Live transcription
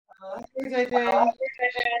Hey, JJ. Yeah.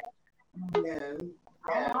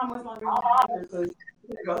 I don't know how much longer you here, so you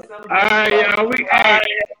can go All celebrate your right, y'all.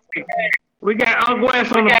 birthday. We got Uncle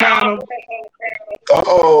West on the panel.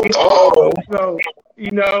 Oh, So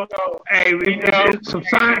hey, it's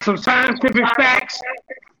some scientific facts.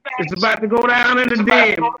 It's about to go down in the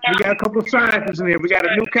den. We got a couple of scientists in here. We got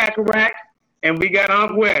a new Kakarot, and we got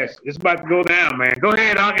Uncle West. It's about to go down, man. Go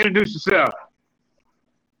ahead, Uncle. Introduce yourself.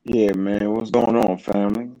 yeah, man. What's going on,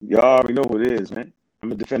 family? Y'all already know what it is, man.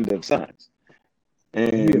 I'm a defender of science.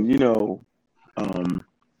 Yeah. And, um,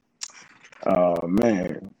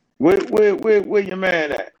 man, where your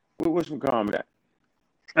man at? Where's some comment at?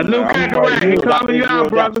 A new I'm right Kakarot. He here. calling you Where's out, your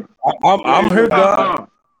brother. doctor? I'm Where's your here, doctor? God.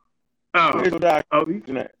 Oh, Where's your doctor oh.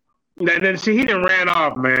 at? See, he done ran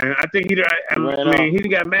off, man. I think He ran I off. mean, he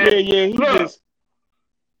got mad. Yeah, he Look, just,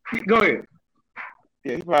 go ahead.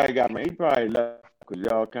 yeah, he probably got, man. He probably left because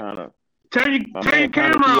y'all kind of, Turn my your man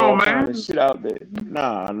kind of camera threw all on, kind man. of shit out there.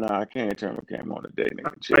 Nah, I can't turn my camera on today, nigga.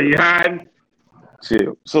 Are Chill, you man. hiding?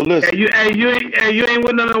 Chill. So listen. You ain't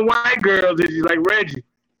with none of the white girls, is you, like Reggie?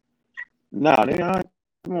 Nah, they not.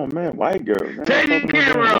 Come on, man. White girls. They Turn ain't your fucking no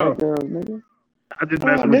damn camera white on. girls, nigga. I'm just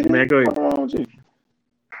Nah, messing with you, man. nigga. Go ahead. What's wrong with you?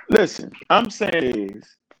 Listen, I'm saying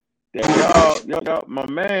is that y'all, my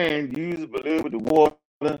man used a balloon with the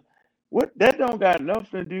water. What that don't got nothing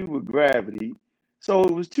to do with gravity. So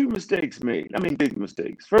it was two mistakes made. I mean, big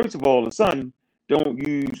mistakes. First of all, the sun don't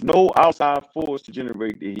use no outside force to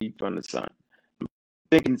generate the heat from the sun.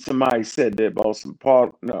 Thinking somebody said that about some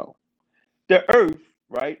part. No, the Earth,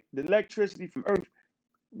 right? The electricity from Earth,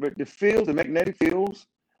 but the fields, the magnetic fields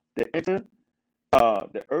that enter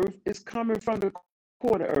the Earth is coming from the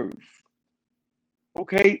core of the Earth.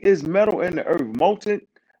 Okay, it's metal in the Earth,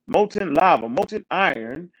 molten lava, molten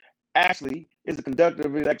iron. Actually, is a conductor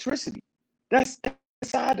of electricity. That's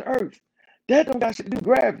inside the Earth. That don't got shit to do with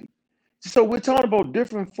gravity. So we're talking about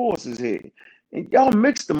different forces here, and y'all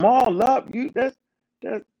mix them all up.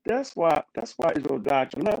 That's why Israel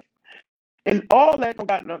doctrine left, and all that don't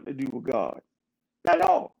got nothing to do with God, not at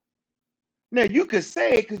all. Now you could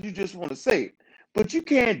say it because you just want to say it, but you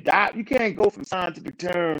can't dive. You can't go from scientific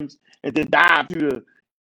terms and then dive to the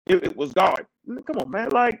it was God. Come on, man.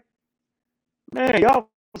 Like, man, y'all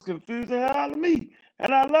was confusing the hell out of me.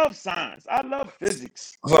 And I love science. I love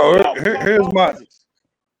physics. So Y'all was talking about physics.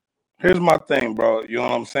 here's my thing, bro. You know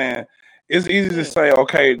what I'm saying? It's easy to Yeah. say,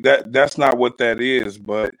 okay, that's not what that is,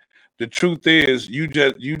 but the truth is, you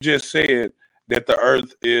just said that the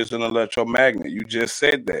Earth is an electromagnet. You just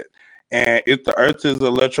said that, and if the Earth is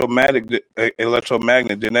electromagnet,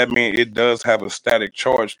 then that means it does have a static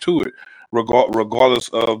charge to it. Regardless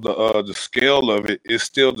of the scale of it, it's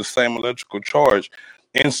still the same electrical charge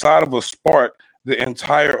inside of a spark. The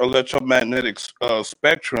entire electromagnetic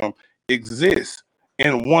spectrum exists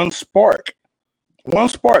in one spark. One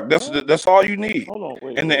spark. What? That's all you need. Hold on.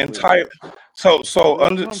 Wait, And the wait, wait, entire wait. Where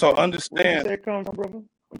it come from? Where did you understand say it come from, brother?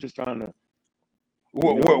 I'm just trying to,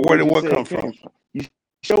 where where did did you what say come it came from? from? You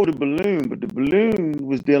showed the balloon, but the balloon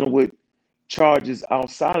was dealing with charges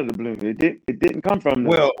outside of the balloon. It didn't come from the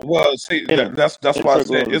Well, see inner that's inner why I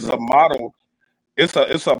circle said of the it's a balloon. model.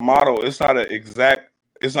 It's a model. It's not an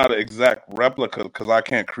exact replica because I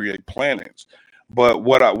can't create planets. But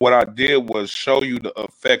what I did was show you the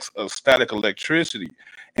effects of static electricity,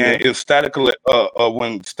 Yeah. and if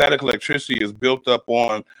when static electricity is built up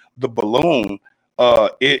on the balloon,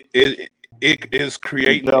 it is You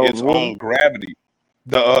creating thought it was its own water? gravity.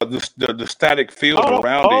 The static field Oh,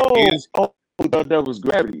 around it oh, is oh, I thought that was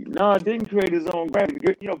gravity. No, it didn't create its own gravity.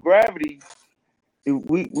 Gravity.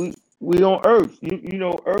 We on Earth.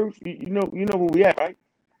 Earth. You know where we at, right?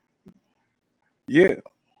 yeah.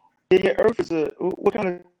 Yeah. Earth is what kind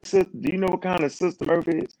of system? Do you know what kind of system Earth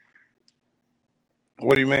is?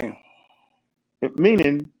 What do you mean?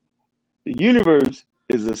 Meaning, the universe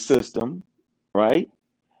is a system, right?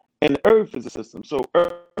 And the Earth is a system. So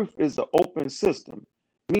Earth is an open system,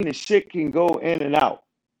 meaning shit can go in and out,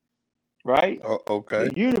 right? Okay.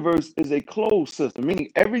 The universe is a closed system,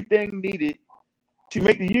 meaning everything needed to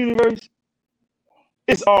make the universe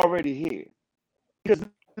is already here. Because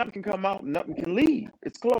nothing can come out, nothing can leave.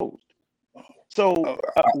 It's closed. So,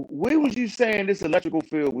 Uh, where was you saying this electrical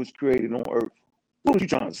field was created on Earth? What was you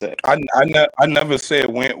trying to say? I never said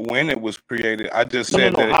when it was created. I just No, no,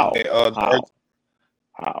 said no. that How? the Earth.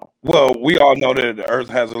 How? Well, we all know that the Earth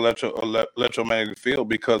has electromagnetic field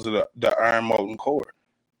because of the iron molten core.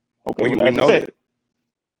 Okay, We well, I just know said that. it.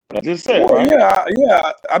 I just said, Well, right?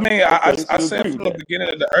 yeah. I mean, Okay, so I you said agree with from the that. beginning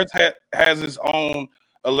that the Earth has its own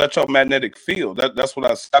electromagnetic field. That's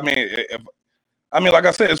I mean. Like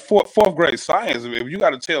I said, it's fourth grade science. If you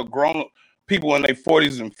got to tell grown people in their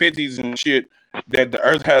 40s and 50s and shit that the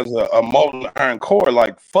earth has a molten iron core.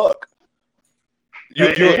 Like, fuck.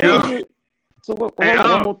 So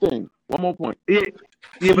one more thing. One more point. Yeah,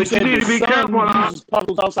 but you need to be careful.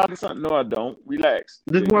 Particles outside the sun. No, I don't. Relax.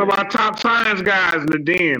 This is one of our top science guys in the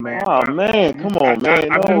den, man. Oh man, come on,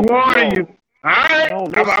 man. I'm just warning you. All right,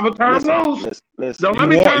 I'm gonna turn them loose. Listen, Don't let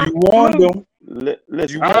me turn you warned them.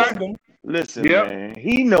 Listen, man.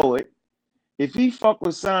 He know it. If he fuck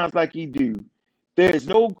with science like he do, there's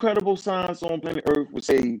no credible science on planet Earth would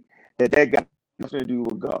say that got nothing to do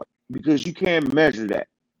with God, because you can't measure that.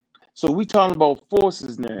 So we talking about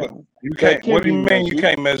forces now. You can't. What do you mean you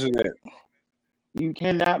can't measure that? You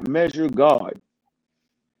cannot measure God.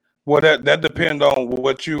 Well, that depends on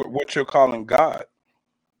what you're calling God.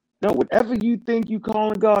 No, whatever you think you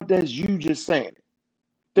calling God, that's you just saying it.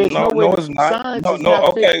 There's no it's not. No.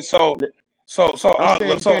 Okay, so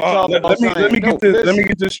let me get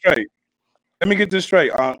this straight. Let me get this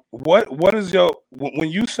straight. What is your, when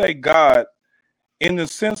you say God, in the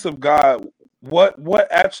sense of God, what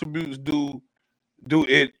attributes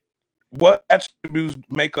what attributes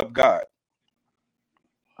make up God?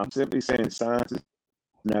 I'm simply saying science is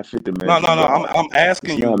not fit to measure. No. I'm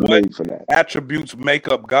asking you what attributes make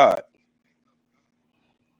up God.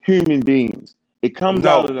 Human beings. It comes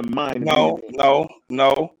out of the mind. No.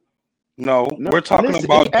 We're talking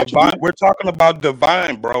about divine. We're talking about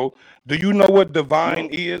divine, bro. Do you know what divine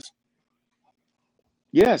is?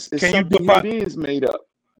 Yes, it's something human beings made up.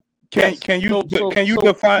 Can you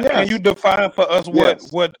define for us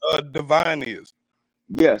what divine is?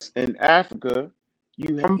 Yes, in Africa,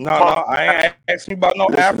 you have I ain't asking about no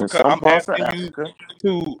Africa. I'm asking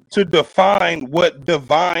you to define what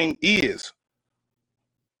divine is.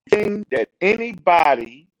 Thing that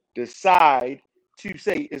anybody decide to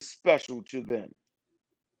say is special to them.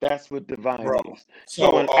 That's what divine is.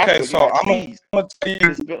 So I'm gonna tell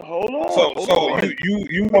you. Hold on. So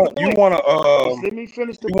you want to let me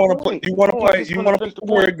finish the point. You want to play the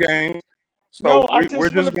word game. So we're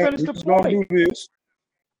just gonna do this.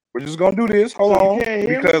 We're just gonna do this. Hold on,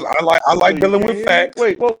 because I like dealing with facts.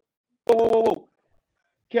 Wait, whoa.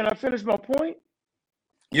 Can I finish my point?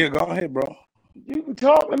 Yeah, go ahead, bro. You can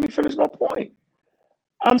talk. Let me finish my point.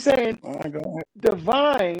 I'm saying go ahead.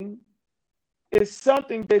 Divine is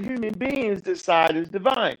something that human beings decide is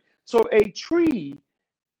divine. So a tree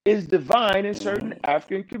is divine in certain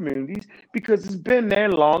African communities because it's been there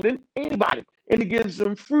longer than anybody, and it gives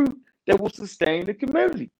them fruit that will sustain the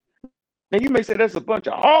community. Now you may say that's a bunch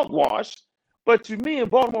of hogwash, but to me in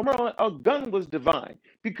Baltimore, Maryland, a gun was divine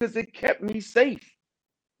because it kept me safe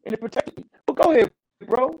and it protected me. But go ahead,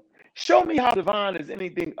 bro. Show me how divine is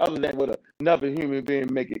anything other than what another human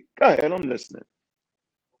being make it. Go ahead, I'm listening.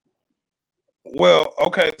 Well,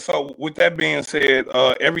 okay. So with that being said,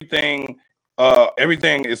 everything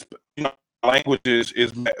is, language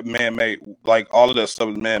is man-made. Like all of that stuff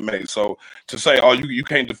is man-made. So to say, oh, you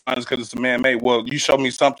can't define this because it's man-made. Well, you show me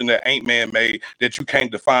something that ain't man-made that you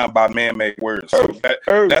can't define by man-made words. So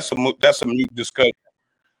that's a mute discussion.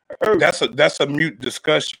 That's a mute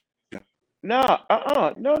discussion. No.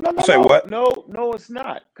 Say what? No, it's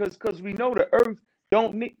not. Because we know the earth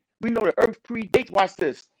we know the earth predates. Watch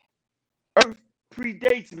this. Earth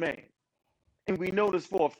predates man. And we know this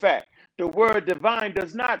for a fact. The word divine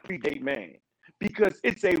does not predate man because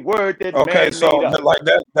it's a word that man made up. Like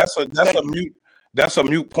that's a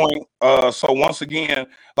mute point. So once again,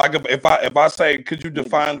 like if I say, could you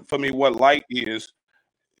define for me what light is?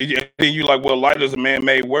 Then you like, well, light is a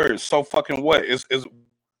man-made word. So fucking what?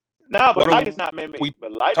 No, but light is not man-made.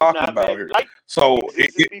 But light talking is not about here. So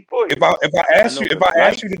if I ask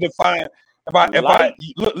you to define,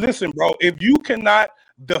 listen, bro, if you cannot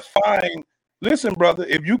define, listen, brother,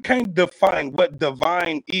 if you can't define what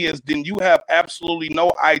divine is, then you have absolutely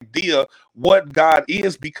no idea what God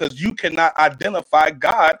is, because you cannot identify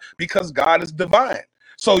God because God is divine.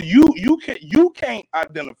 So you can't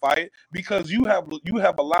identify it because you have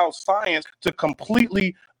allowed science to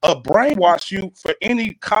completely brainwash you for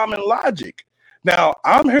any common logic. Now,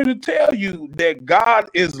 I'm here to tell you that God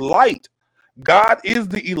is light. God is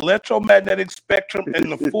the electromagnetic spectrum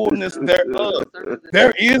and the fullness thereof.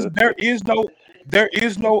 There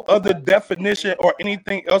is no other definition or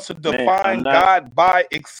anything else to define God by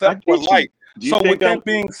except for light. So with that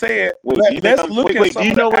being said, let's look at some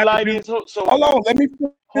of the attributes. Hold on,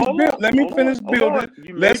 let me finish building.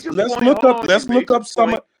 Let's look up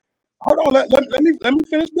some of. Hold on, let me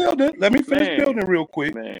finish building. Let me finish building real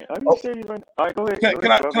quick. Man, are you serious? All right, go ahead.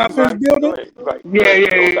 Can I finish building?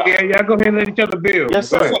 Yeah. Go ahead and let each other build. Yes,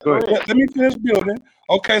 sir. Go ahead. Let me finish building.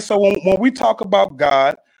 Okay, so when we talk about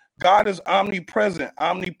God, God is omnipresent,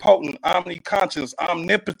 omnipotent, omniconscious,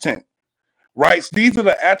 omnipotent. Right? These are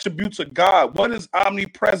the attributes of God. What is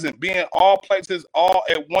omnipresent? Being all places, all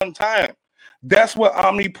at one time. That's what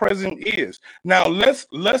omnipresent is. Now let's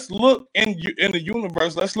look in the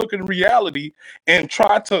universe. Let's look in reality and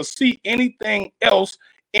try to see anything else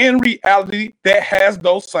in reality that has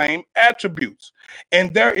those same attributes.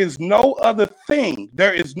 And there is no other thing.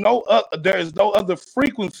 There is no other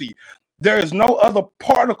frequency. There is no other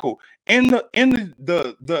particle in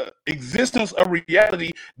the existence of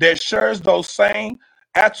reality that shares those same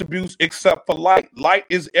attributes except for light. Light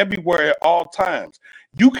is everywhere at all times.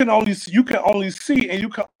 You can only see and you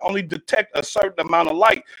can only detect a certain amount of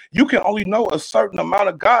light. You can only know a certain amount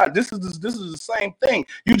of God. This is the same thing.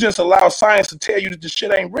 You just allow science to tell you that this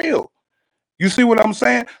shit ain't real. You see what I'm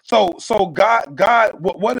saying? So God,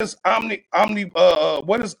 what is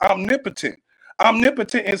what is omnipotent?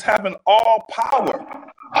 Omnipotent is having all power.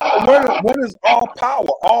 What is all power?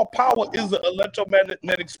 All power is the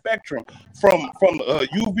electromagnetic spectrum from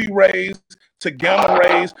UV rays to gamma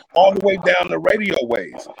rays, all the way down to radio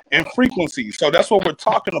waves and frequencies. So that's what we're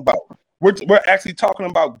talking about. We're actually talking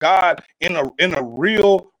about God in a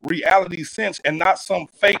real reality sense, and not some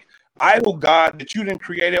fake idol God that you didn't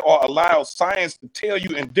create it or allow science to tell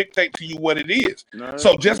you and dictate to you what it is. No,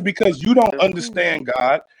 so just because you don't understand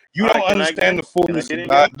God, you don't understand the fullness of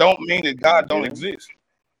God, don't mean that God don't exist.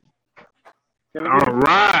 All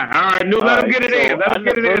right. No, let him get it in. Let him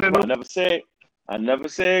get it in. I never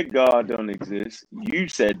said God don't exist. You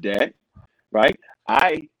said that, right?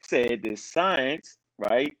 I said that science,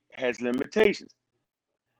 right, has limitations,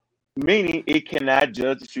 meaning it cannot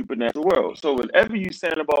judge the supernatural world. So whatever you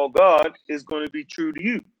saying about God is going to be true to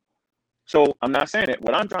you. So I'm not saying that.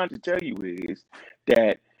 What I'm trying to tell you is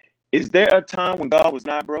that, is there a time when God was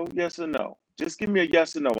not, bro? Yes or no? Just give me a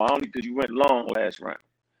yes or no. Only because you went long last round.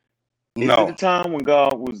 Is it a time when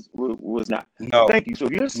God was not? No. Thank you. So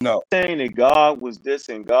you're saying that God was this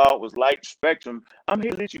and God was light spectrum. I'm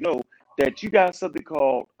here to let you know that you got something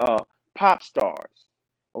called pop stars,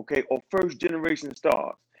 okay, or first generation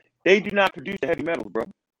stars. They do not produce the heavy metals, bro.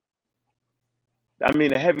 I mean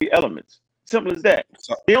the heavy elements. Simple as that.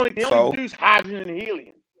 They only produce hydrogen and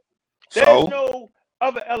helium. There's no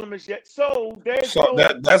other elements yet. So there's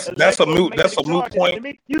that's a moot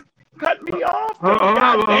point. You cut me off. Hold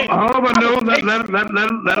on,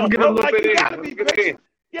 let him get a little bit in.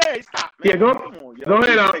 Yeah, stop, Yeah,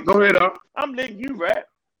 man. go ahead. I'm letting you rap.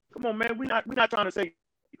 Come on, man. We're not trying to say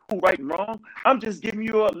who right and wrong. I'm just giving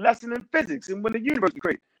you a lesson in physics and when the universe was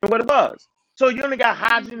created and what it was. So you only got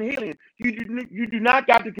hydrogen and helium. You do not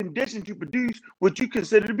got the condition to produce what you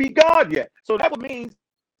consider to be God yet. So that would mean,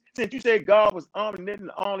 since you said God was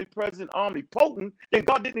omnipotent, omnipresent, omnipotent, then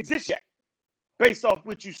God didn't exist yet. Based off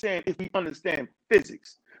what you're saying, if we understand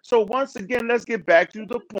physics. So once again, let's get back to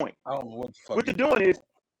the point. I don't know what the fuck. What you're doing is,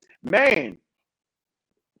 man,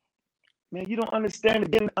 you don't understand.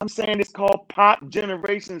 Again, I'm saying it's called pop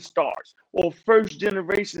generation stars, or first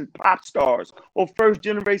generation pop stars, or first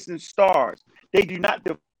generation stars. They do not,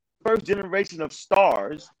 the first generation of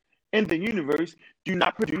stars in the universe do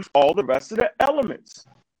not produce all the rest of the elements.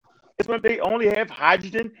 It's when they only have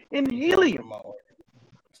hydrogen and helium.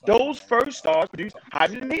 Those first stars produce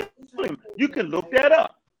hydrogen and helium. You can look that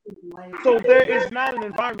up. So there is not an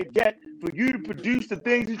environment yet for you to produce the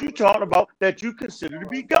things that you talk about that you consider to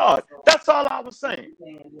be God. That's all I was saying.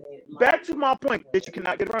 Back to my point that you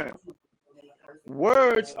cannot get around.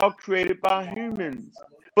 Words are created by humans,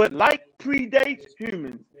 but light predates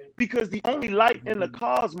humans because the only light in the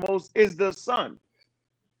cosmos is the sun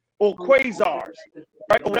or quasars,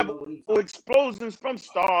 right? Or whatever, or explosions from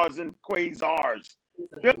stars and quasars.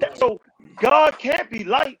 So God can't be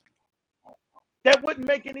light. That wouldn't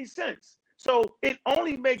make any sense. So it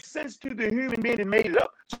only makes sense to the human being that made it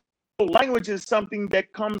up. So language is something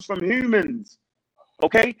that comes from humans,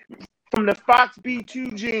 okay? From the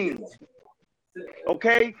FOXP2 genes,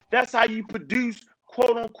 okay? That's how you produce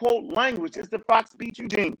quote unquote language. It's the FOXP2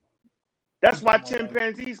 gene. That's why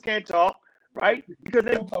chimpanzees can't talk, right? Because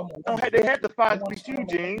they have the FOXP2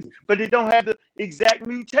 genes, but they don't have the exact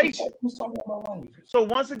mutation. So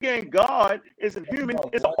once again, God is a human,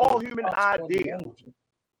 it's an all-human idea.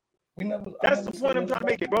 That's the point I'm trying to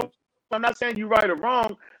make it, bro. I'm not saying you're right or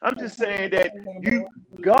wrong. I'm just saying that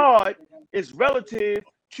God is relative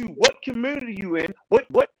to what community you in, what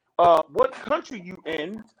country you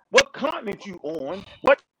in, what continent you on,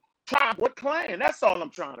 what tribe, what clan. That's all I'm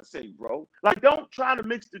trying to say, bro. Like, don't try to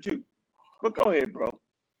mix the two. But go ahead, bro.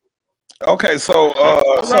 Okay, so hold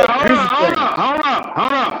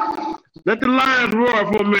on. Let the lions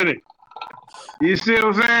roar for a minute. You see what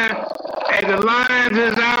I'm saying? Hey, the lions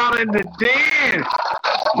is down in the den.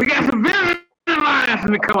 We got some visitor lines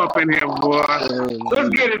to come up in here, boy. Let's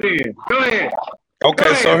get it in. Go ahead.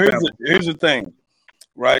 Okay, so here's the thing,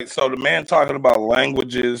 right? So the man talking about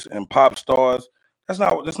languages and pop stars, that's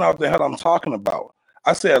not what the hell I'm talking about.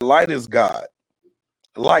 I said light is God.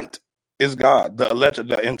 Light is God.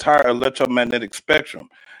 The entire electromagnetic spectrum.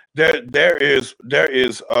 There is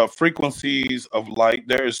frequencies of light.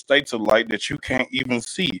 There is states of light that you can't even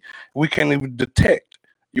see. We can't even detect.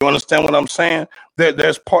 You understand what I'm saying?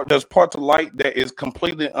 There's parts of light that is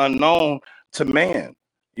completely unknown to man.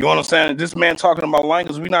 You understand? This man talking about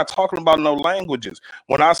languages. We're not talking about no languages.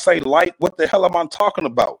 When I say light, what the hell am I talking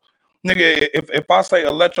about? Nigga, if I say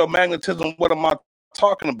electromagnetism, what am I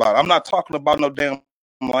talking about? I'm not talking about no damn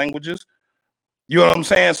languages. You know what I'm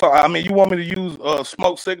saying? So I mean, you want me to use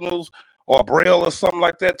smoke signals or braille or something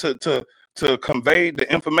like that to convey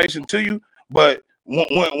the information to you? But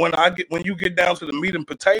when you get down to the meat and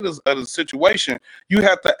potatoes of the situation, you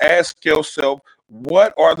have to ask yourself,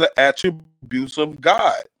 what are the attributes of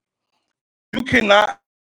God? You cannot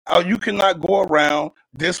go around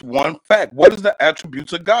this one fact. What is the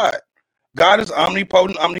attributes of God? God is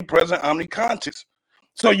omnipotent, omnipresent, omniconscious.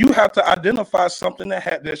 So you have to identify something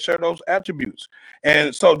that share those attributes.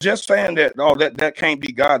 And so just saying that that can't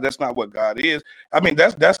be God, that's not what God is. I mean,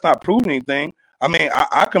 that's not proving anything. I mean,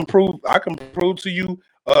 I can prove to you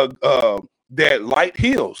that light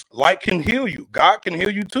heals. Light can heal you. God can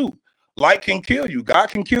heal you too. Light can kill you. God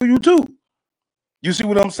can kill you too. You see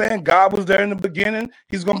what I'm saying? God was there in the beginning.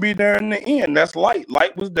 He's going to be there in the end. That's light.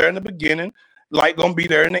 Light was there in the beginning. Light going to be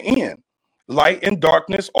there in the end. Light and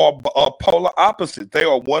darkness are polar opposites. They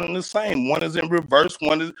are one and the same. One is in reverse.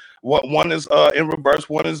 One is in reverse.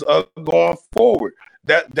 One is going forward.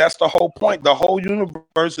 That's the whole point. The whole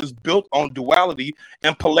universe is built on duality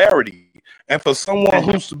and polarity. And for someone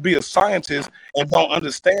who's to be a scientist and don't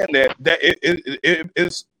understand that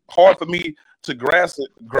it's hard for me to grasp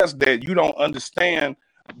that you don't understand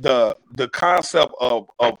the concept of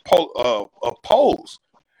poles.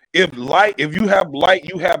 If you have light,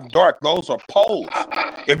 you have dark. Those are poles.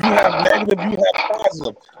 If you have negative, you have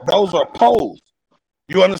positive. Those are poles.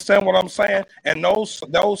 You understand what I'm saying? And those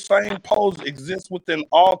same poles exist within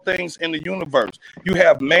all things in the universe. You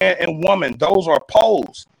have man and woman. Those are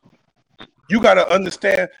poles. You got to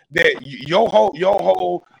understand that your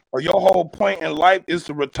whole point in life is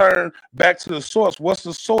to return back to the source. What's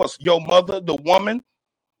the source? Your mother, the woman.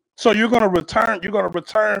 So you're going to return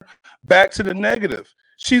back to the negative.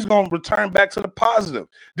 She's going to return back to the positive.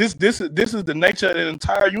 This is the nature of the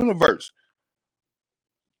entire universe.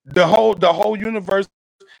 The whole universe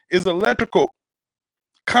is electrical.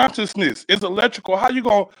 Consciousness is electrical. How you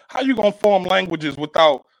going to form languages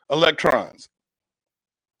without electrons?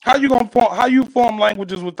 How you form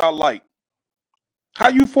languages without light?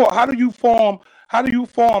 How do you form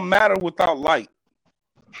matter without light?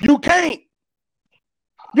 You can't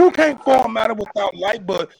form matter without light,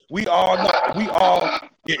 but we all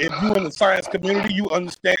if you in the science community, you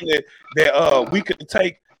understand that we could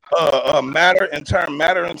take matter and turn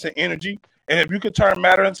matter into energy. And if you could turn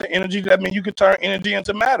matter into energy, that means you could turn energy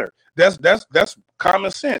into matter. That's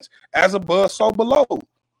common sense. As above, so below.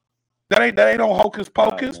 That ain't no hocus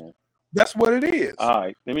pocus. Right, that's what it is. All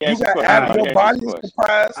right, let me ask you a question. Your body is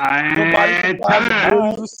comprised of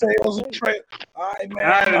bruises, cells, and traits. All right,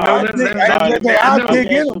 man. I'll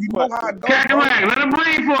dig in them. You know how I go. Kakarot, let him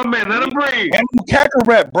breathe for a minute. Let him breathe. And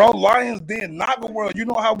Kakarot, bro. Lions Den, Naga World. You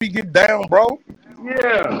know how we get down, bro.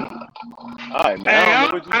 Yeah. All right,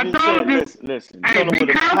 man. I told you. Listen. Hey, be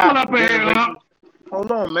careful up here, huh?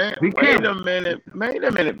 Hold on, man. Wait a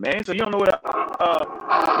minute, man. So you don't know what a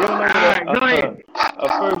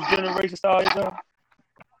first generation star is, huh?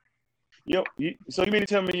 So you mean to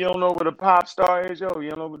tell me you don't know what a pop star is, yo?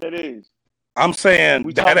 You don't know what that is? I'm saying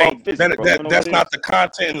that's not the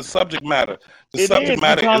content and the subject matter. The subject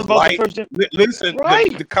matter is light. Listen,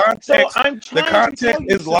 right. The context. So the context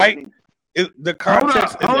is light. The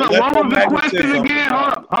context is electromagnetism. What was the question again?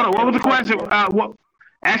 Hold on. What was the question?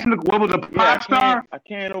 Asking what was a pop star?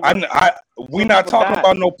 We're not talking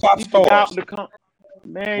about no pop stars.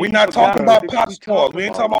 We're not talking about pop stars. We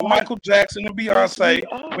ain't talking about Michael Jackson and Beyonce.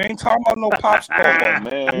 We ain't talking about no pop stars.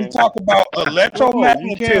 We talk about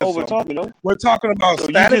electromagnetism. We're talking about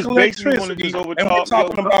static electricity, and we're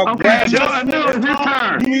talking about gravity. I know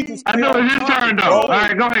it's his turn, though. All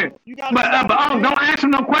right, go ahead. But don't ask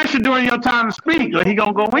him no question during your time to speak, or he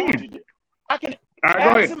gonna go in. I can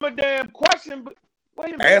ask him a damn question, but.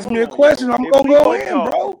 Wait a minute, ask me a question, I'm gonna go in,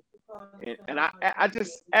 bro. And I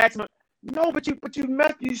just asked him. No, but you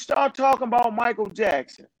start talking about Michael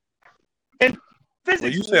Jackson. And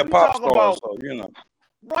physically, you said pop star, so you know.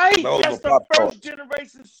 Right. Those That's were the pop first charts.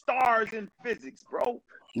 generation stars in physics, bro.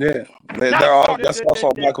 Yeah, Not they're all. stars That's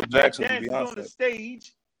also Michael that Jackson and dances on the Beyonce.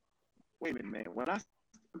 stage. Wait a minute, man. When I'm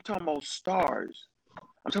talking about stars,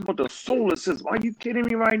 I'm talking about the solar system. Are you kidding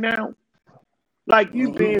me right now? Like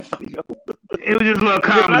you being funny. It was just a little When I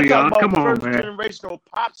comedy, talk y'all. Come about on, first man. generational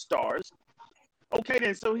pop stars, okay,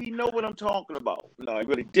 then so he know what I'm talking about. No, he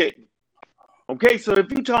really didn't. Okay, so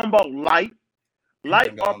if you talking about light think I are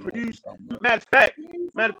don't know what he's produced. talking about.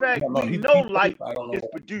 Matter of fact, No, we he. know light I don't is know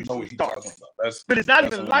produced what from he's stars, talking about. but it's not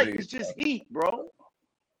That's even on light. me. It's just heat, bro.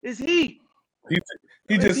 It's heat. He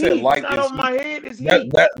It's just said heat. It's light not is over my head. It's that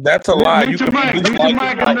heat. that's a lie. You Mute your can mic. produce Mute your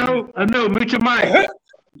light mic. without I know. Mute your mic.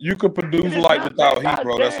 you could produce It is light not, without man. heat,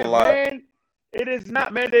 bro. That's a Goddamn, lie. man. It is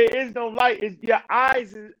not, man. There is no light. It's, your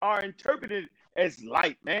eyes are interpreted as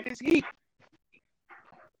light, man. It's heat.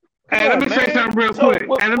 Hey, let me say something real quick.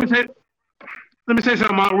 Hey, let me say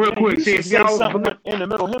something real quick. You See, should if say y'all something in the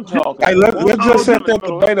middle of him talking. Hey, let's just set that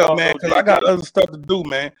middle of debate him up, man, talking, because I got other stuff to do,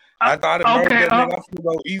 man. I thought I murdered okay, that nigga. I'm gonna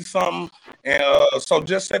go eat something, and so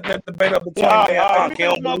just set that debate up between Yeah, me and Unc. He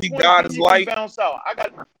don't believe God is light. bounce out. I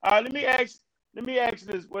got. All right, let me ask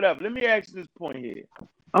this. Whatever. Let me ask this point here.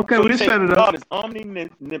 Okay, So we you say set it up. God is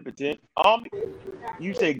omnipotent.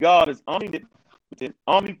 You say God is omnipotent,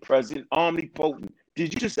 omnipresent, omnipotent.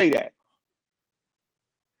 Did you just say that?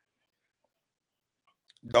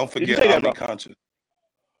 Don't Did you forget say that, bro? omniconscious.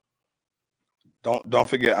 Don't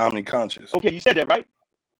forget omniconscious. Okay, you said that, right?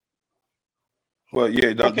 Well,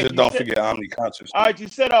 yeah, don't Okay, just you don't said- forget omniconscious. All right, you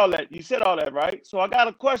said all that. You said all that, right? So I got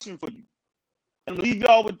a question for you. And leave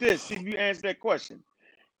y'all with this. See if you answer that question.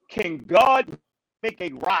 Can God make a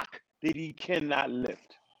rock that he cannot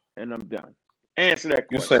lift? And I'm done. Answer that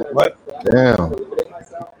You question. say what? Damn.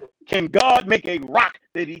 Can God make a rock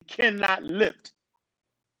that he cannot lift?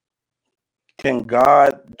 Can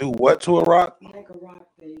God do what to a rock? Make a rock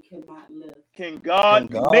that he cannot lift. Can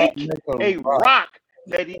God, Can God make make a rock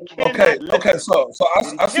that he cannot Okay, lift? okay, so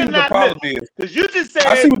I see what the problem is. Because you just said,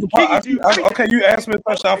 I see what the problem. Kiki, Okay, you asked me a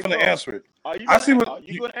question. I'm Okay, finna bro. answer it. Are you I see what Are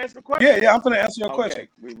you going to answer the question? Yeah, I'm finna answer your question.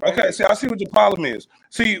 we right Okay, here. see, I see what your problem is.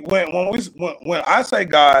 See, when I say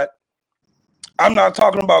God, I'm not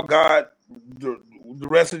talking about God. The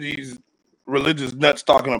rest of these religious nuts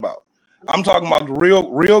talking about. I'm talking about the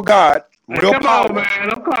real God, real Come power. on, man.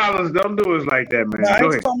 Don't call us. Don't do us like that, man. Now, I Go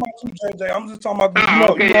ain't ahead. talking about you, JJ. I'm just talking about the,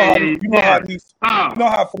 you know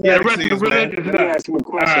how Yeah, the fanatics rest of the is, man. religious nuts.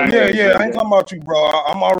 Yeah. I ain't talking about you, bro.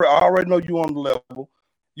 I already know you on the level.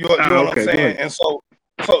 You know what I'm saying? And so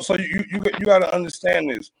you got to understand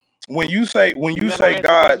this. When you say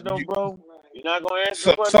God, bro. You're not going to answer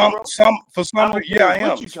the question, bro? I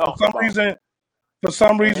am. For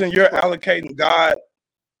some reason, you're allocating God.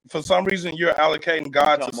 For some reason, you're allocating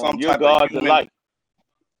God to some type of human.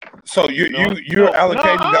 So you're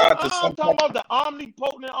allocating God to some. I'm talking about the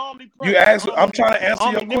omnipotent, omnipresent. You ask. I'm trying to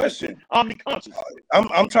answer your question. Omniconscious.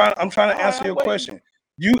 I'm trying to answer your question.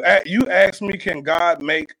 You asked me, can God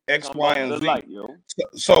make X, Y, and Z? Light,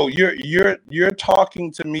 so you're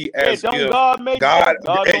talking to me as if God make God.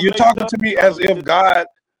 You're talking to me as if God.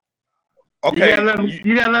 Okay,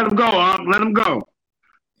 you gotta let him go. Let him go.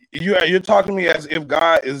 You're talking to me as if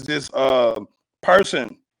God is this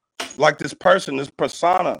person, like this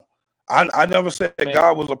persona. I never said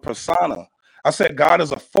God was a persona. I said God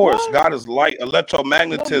is a force. What? God is light,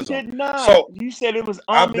 electromagnetism. No, you did not. So you said it was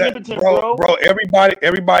omnipotent, bro.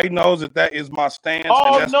 Everybody knows that is my stance, all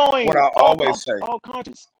and that's knowing, what I always say. All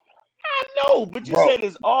conscious. I know, but you said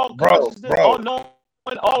it's all consciousness, all knowing,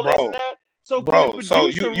 all this and that. So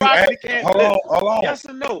you asked, hold on. Yes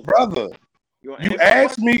or no, brother? You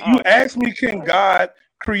asked me. You asked me, can God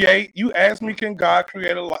create? You asked me, can God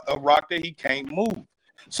create a rock that he can't move?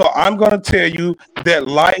 So I'm going to tell you that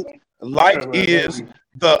light is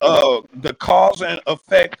the cause and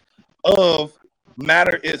effect of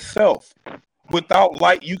matter itself. Without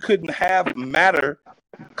light, you couldn't have matter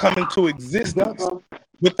come into existence.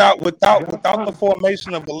 Without the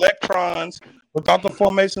formation of electrons,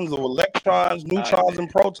 neutrons, and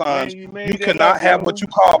protons, you cannot have what you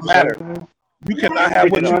call matter. You cannot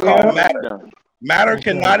have what you call matter. Matter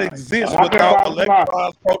cannot exist without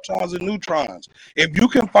electrons, protons, and neutrons. If you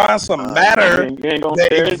can find some matter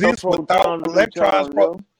that exists without electrons,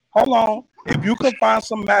 hold on. If you can find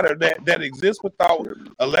some matter that exists without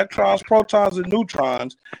electrons, protons, and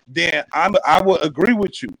neutrons, then I will agree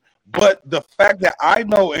with you. But the fact that I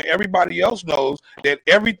know and everybody else knows that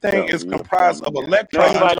everything is comprised of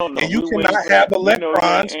electrons, and you cannot have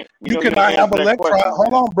electrons,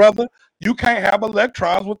 hold on, brother. You can't have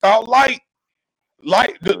electrons without light.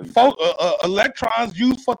 Electrons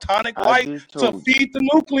use photonic light to feed the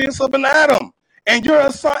nucleus of an atom. and you're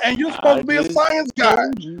supposed to be a science guy.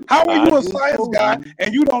 How are you a science guy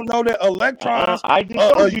and you don't know that electrons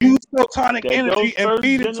use photonic energy and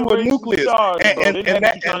feed it to a nucleus? Okay,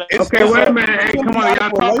 wait a minute. Hey, come on,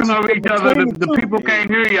 y'all talking over each other. The people can't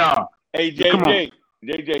hear y'all. Hey, JJ,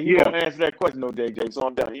 he won't answer that question, no, JJ. So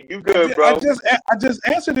I'm done. You good, bro? I just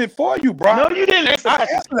answered it for you, bro. No, you didn't answer. I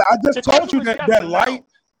answered it. I just told you that light.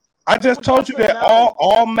 I just told you that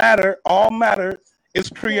all matter is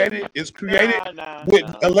created with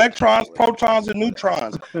electrons, protons, and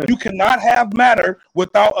neutrons. You cannot have matter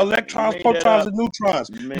without electrons, protons, and neutrons.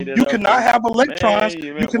 You cannot have electrons.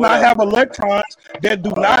 You cannot have electrons that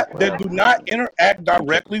do not interact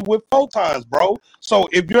directly with photons, bro. So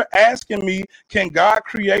if you're asking me, can God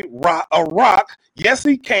create a rock? Yes,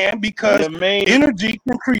 he can, because energy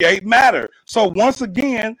can create matter. So once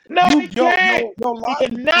again, he can't. He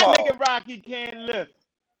cannot make a rock. He can't lift.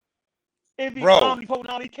 If he's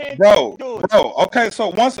omnipotent, he can't do it. Bro. Okay, so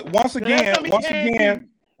once again, listen.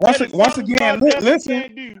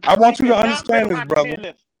 I want you to understand this,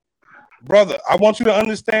 brother. Brother, I want you to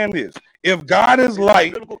understand this. If God is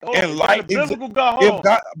light and light exists, if God is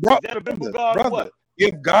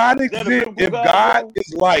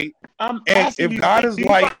light, and if God is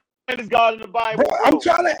light, is God in the Bible? Bro, I'm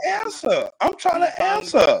trying to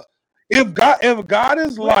answer. If God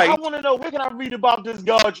is light, I want to know, where can I read about this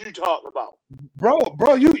God you talking about?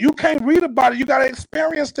 Bro, you can't read about it. You gotta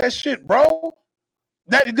experience that shit, bro.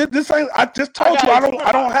 This ain't. I just told you I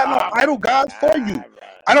don't have no idol gods for you.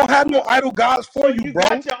 I don't have no idol gods for you, bro.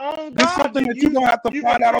 This is something that you're gonna have to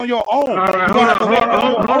find out on your own. All right,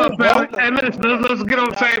 hold on, fellas. Hey, let's get on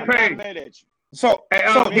the same page. So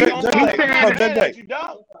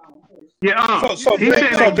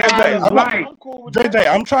JJ,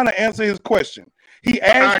 I'm trying to answer his question. He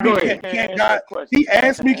asked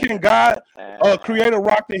me, can God create a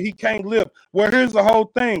rock that he can't lift? Well, here's the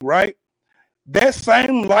whole thing, right? That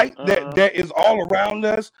same light that is all around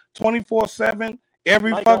us 24/7,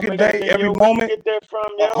 every fucking day, every moment.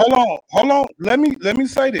 Hold on. Let me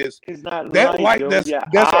say this. That light that's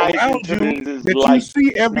around you, that you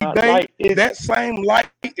see every day, that same light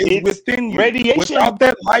is within you. Without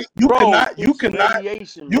that light, you cannot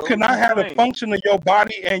have the function of your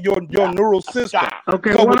body and your neural system.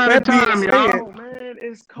 Okay, so one at a time, y'all.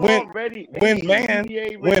 When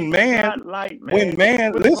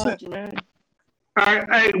man, listen. All right,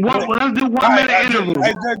 hey, let's do 1 minute interval.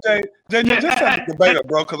 Hey, JJ, just set the debate up,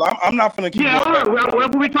 bro, because I'm not finna keep. Yeah,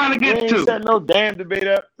 what are we trying to get to? We ain't set no damn debate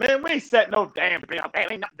up, man. We ain't set no damn debate up.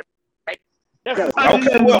 Ain't nothing debate. Okay,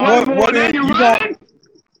 what are you running?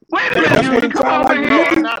 Wait a minute, you come over here.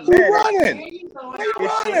 He running.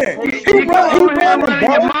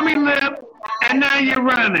 Your mommy lip, and now you're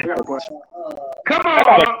running. Come on.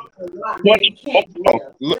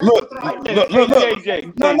 Look.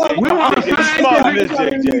 JJ. We want to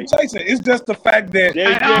JJ. It's just the fact that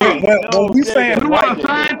when we saying we want a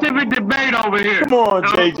scientific debate over here. Come on,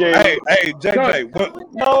 JJ. Hey, JJ.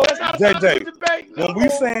 No, it's not JJ. Debate. No.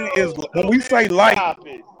 When we say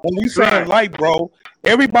light, bro,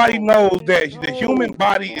 everybody knows that the human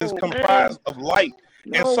body is comprised of light.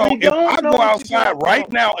 And so if I go outside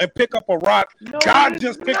right now and pick up a rock, God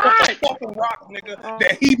just picked up a fucking rock, nigga,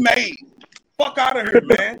 that he made. Fuck out of here,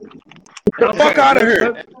 man. Fuck out of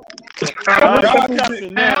here. Let's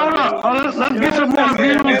get some more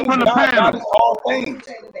views from the panel.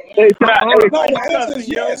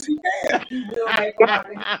 Yes, he can.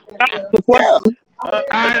 All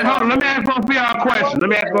right, hold on. Let me ask both of y'all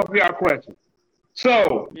a question.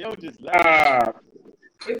 So, let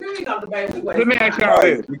me ask y'all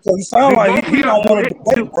this. Because it sounds like he don't want to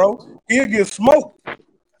debate, bro. He'll get smoked.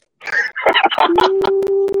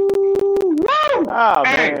 Oh,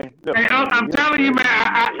 man. Hey, I'm telling you, man,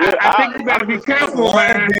 I think you better be careful,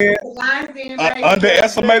 man.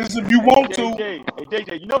 Underestimate us if you want to. Hey,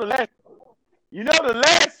 JJ, you know the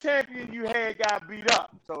last champion you had got beat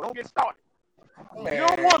up, so don't get started. Man. You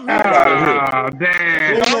don't want me. Oh,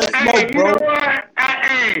 damn. Hey, you know what?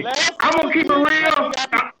 Hey, I'm going to keep it real.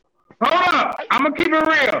 Hold up. I'm going to keep it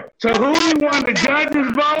real. So who won the judges'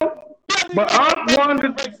 vote? But Unc won the...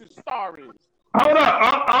 Hold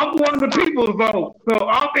up. Unc won the people's vote. So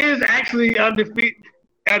Unc is actually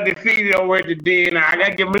undefeated over at the D, and I got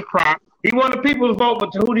to give him his props. He won the people's vote,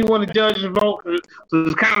 but who do you want the judges' vote? So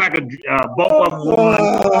it's kind of like a both of them won.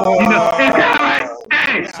 You know, it's kind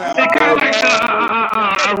of like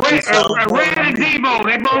a Red and Devo.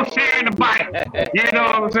 They both sharing the bite. You know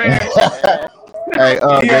what I'm saying? Hey,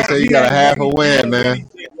 they say you got a half a win, man.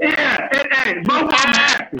 Yeah, both of them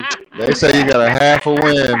happy. They say you got a half a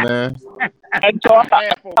win, man. And so I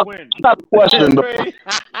got a question.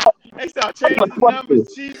 They start changing the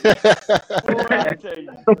numbers, chief. Boy, I tell you.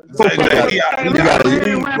 You got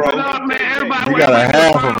a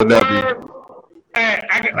half of a W. Hey,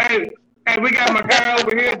 we got my guy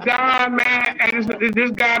over here, Don, man. And this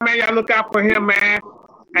guy, man, y'all look out for him, man.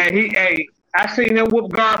 And I seen him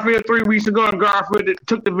whoop Garfield 3 weeks ago, and Garfield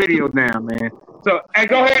took the video down, man. So, hey,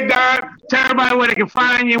 go ahead, Don. Tell everybody where they can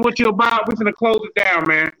find you and what you're about. We're gonna close it down,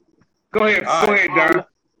 man. Go ahead, Don.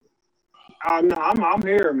 No, I'm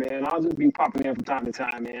here, man. I'll just be popping in from time to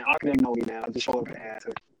time, man. I can know me, man. I'll just show up and add to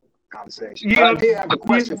the conversation. I did have a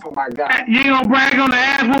question for my guy. You ain't gonna brag on the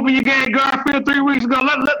ass whooping you gave Garfield 3 weeks ago.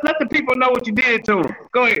 Let the people know what you did to him.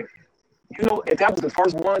 Go ahead. You know, if that was the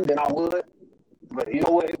first one, then I would. But you know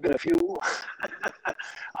what? It's been a few. One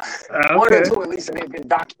or two at least, and they've been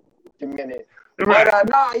documented. Right.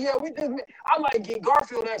 But I might get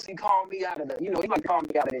Garfield actually call me out of the, he might call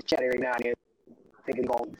me out of this chat every now and then. Thinking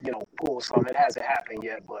he's gonna, pull something. It hasn't happened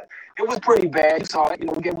yet, but it was pretty bad. You saw it. It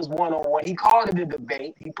was 1-on-1. He called it a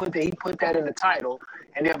debate. He put that in the title,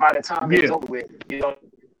 and then by the time it was over with, the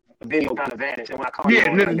video kind of vanished. And when I called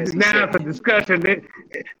now it's a discussion.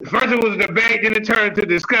 First it was a debate, then it turned to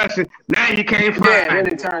discussion. Now you can't find it. Then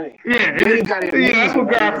it turned. That's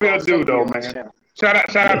what Garfield do, though, man.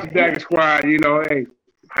 Shout out to Dagger Squad. Hey.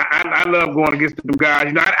 I love going against them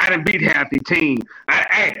guys. I done beat half the team.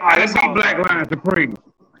 I done beat Black Lion Supreme.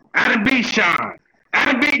 I done beat Sean. I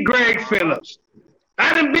done beat Greg Phillips.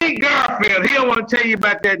 I done beat Garfield. He don't want to tell you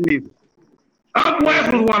about that neither. Unc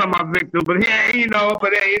West was one of my victims, but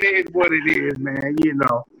it is what it is, man.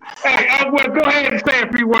 Hey, Unc West, go ahead and say a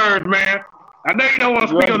few words, man. I know you don't want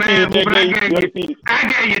to speak on that, but I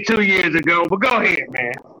gave you 2 years ago, but go ahead,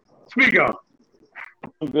 man. Speak on.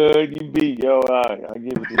 I'm good. You beat, yo. I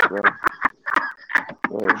give it to you, bro.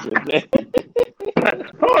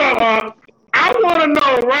 Hold on. I want to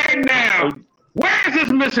know right now, where is this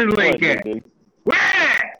missing link at?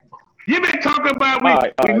 Where? You've been talking about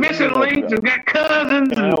we missing links and got cousins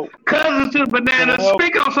to the bananas.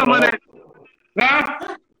 Speak on some of that.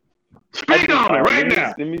 Huh? Speak on it right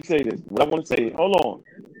now. Let me say this. What I want to say, hold on.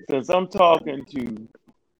 Since I'm talking to,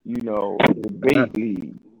 the debate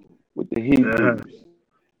league with the Hebrews,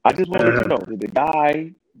 I just want to know that the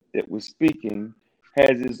guy that was speaking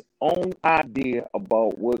has his own idea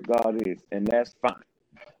about what God is, and that's fine.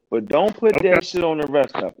 But don't put that shit on the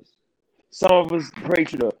rest of us. Some of us pray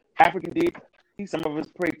to the African deities, some of us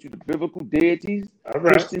pray to the biblical deities,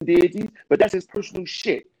 Christian deities, but that's his personal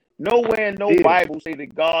shit. Nowhere in no Bible say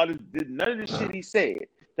that God did none of the shit he said.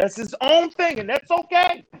 That's his own thing, and that's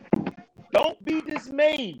okay. Don't be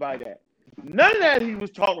dismayed by that. None of that he was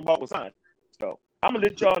talking about was science. So I'm going to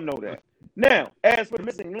let y'all know that. Now, as for the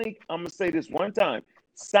missing link, I'm going to say this one time.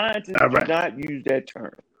 Scientists do not use that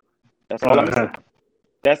term. That's all I'm going to say.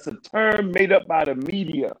 That's a term made up by the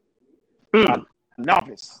media.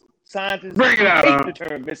 Novice. Scientists hate the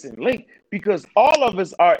term missing link because all of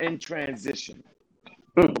us are in transition.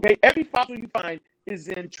 Okay? Every fossil you find is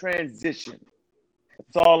in transition.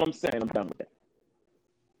 That's all I'm saying. I'm done with that.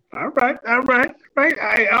 All right.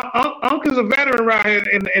 Unc is a veteran around here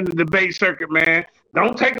in the debate circuit, man.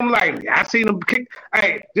 Don't take him lightly. I seen him kick.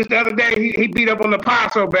 Hey, just the other day, he beat up on the pie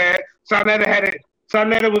so bad. Sarnetta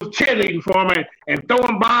was cheerleading for him and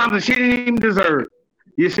throwing bombs and she didn't even deserve.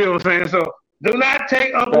 You see what I'm saying? So do not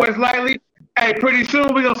take Unc West lightly. Hey, pretty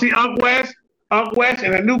soon we're going to see Unc West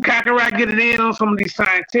and a new Kakarot get it in on some of these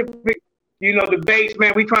scientific debates,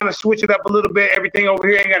 man. We trying to switch it up a little bit. Everything over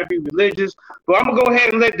here ain't got to be religious. But I'm going to go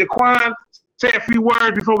ahead and let Daquan say a few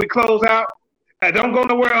words before we close out. Don't go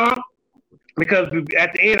nowhere, Unc, because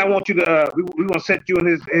at the end, I want you to, we want to set you in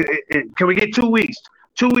his, can we get 2 weeks?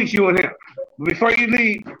 2 weeks, you and him. Before you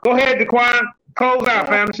leave, go ahead, Daquan. Close out,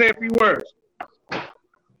 fam. Say a few words.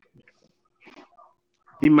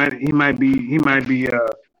 He might be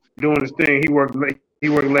doing his thing. He worked late.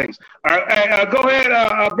 All right, go ahead,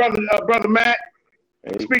 brother Matt.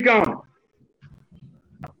 Speak on it.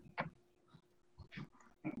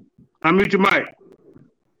 Unmute your mic.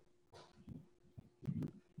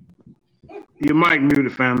 Your mic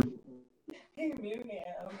muted, family.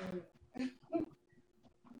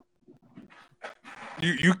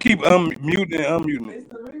 You keep muting and unmuting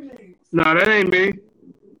it. No, that ain't me.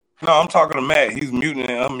 No, I'm talking to Matt. He's muting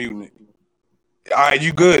and unmuting it. All right,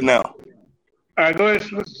 you good now. All right, go ahead.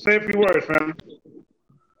 Say a few words, family.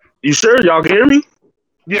 You sure y'all can hear me?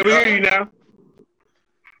 Yeah, we hear you now.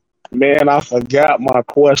 Man, I forgot my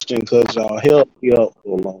question because y'all helped me up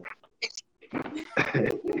so long.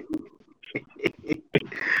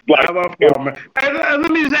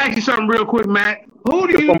 Let me just ask you something real quick, Matt. Who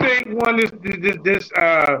do you think won this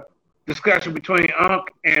discussion between Unc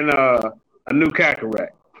and a new Kakarot?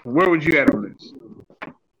 Where would you at on this?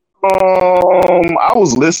 I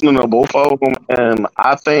was listening to both of them, and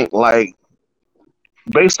I think like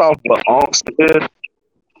based off what Onk said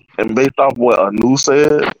and based off what Anu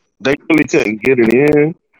said, they really couldn't get it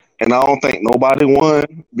in, and I don't think nobody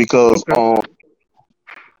won because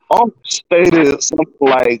Onk stated something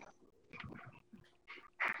like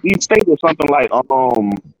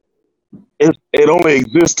it only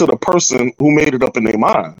exists to the person who made it up in their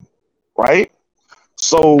mind, right?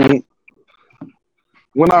 So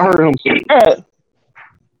when I heard him say that,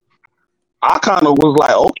 I kind of was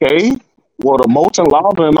like, okay, well, the molten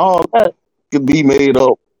lava and all that could be made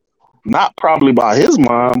up, not probably by his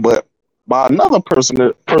mind, but by another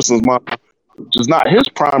person's mind, which is not his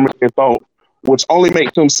primary thought, which only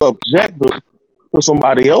makes him subjective to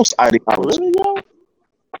somebody else's ideology.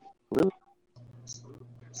 Really?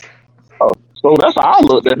 Oh, so that's how I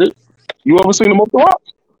looked at it. You ever seen the molten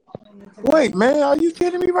rocks? Wait, man, are you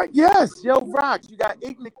kidding me? Right? Yes, yo, rocks. You got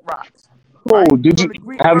igneous rocks. Oh, Right? did From you the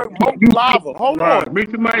Greek have word molten lava. Hold Right. on.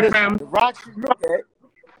 Meet the mic, Listen, fam. the rocks you look at,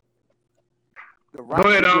 the rocks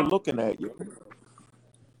ahead, that you're Al. looking at,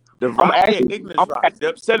 the I'm rocks, asking. igneous rocks,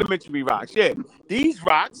 the sedimentary rocks, These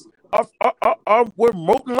rocks are were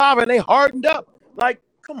molten lava and they hardened up. Like,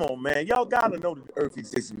 come on, man, y'all gotta know that the Earth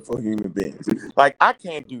exists before human beings. Like, I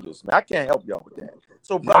can't do this, man. I can't help y'all with that.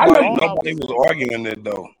 So, brother, Nobody was arguing it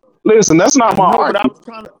though. Listen, that's not my no, but I argument. was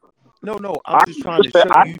trying to. No, I'm just trying to show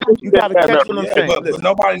you. You that- gotta catch what I'm Yeah, saying. but Listen,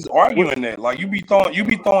 nobody's arguing that. Like you be throwing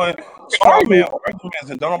straw man arguments,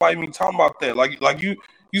 and don't nobody even talking about that. Like you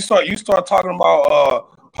start talking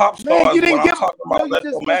about pop Man, stars you didn't when I'm give- talking about no, you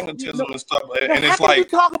just- electromagnetism and stuff, Now, and how it's can you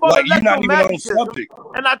like talk about you're not even on the electromagnetism? subject.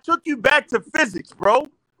 And I took you back to physics, bro.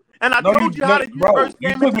 And I No, told you how the bro, universe you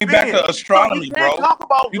came took into me back being. to astronomy, So you can't bro. talk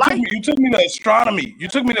about You light, took me to astronomy. You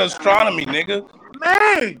took me to astronomy, nigga.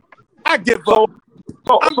 man. I give So, up.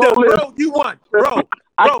 I'm done, bro. You won, bro.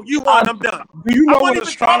 Bro, you won. I'm done. Do you I know wasn't what even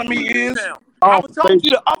astronomy talking to you is? now. I was talking to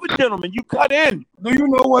the other gentleman. You cut in. Do you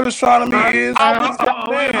know what astronomy is? I was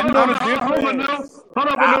man. Hold You know on, the Banu. Hold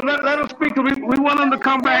on, Banu. Let him speak. We want him to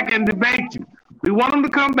come back and debate you. We want him to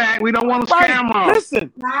come back. We don't want to scam him.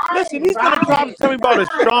 Listen. He's gonna try to tell me about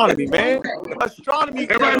astronomy, man. Astronomy is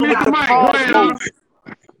Everybody dealing mute with the the mic. Go ahead, Al. cosmos.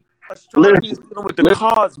 Astronomy is dealing with the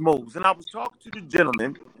cosmos, and I was talking to the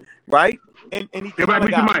gentleman, right? And he kind Everybody of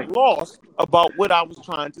mute the got mic. lost about what I was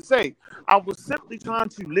trying to say. I was simply trying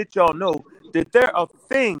to let y'all know that there are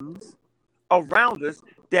things around us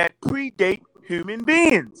that predate human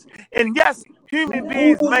beings. And yes, human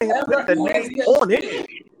beings may have put the name on it.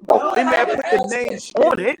 They may have put the name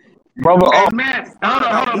on it. brother, Hey, Matt. Hold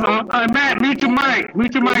on. Matt, mute your mic.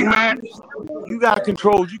 Mute your mic, Matt. You got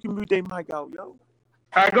controls. You can mute their mic out, yo.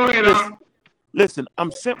 All right, go ahead, Al. Listen,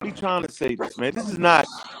 I'm simply trying to say this, man.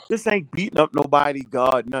 This ain't beating up nobody,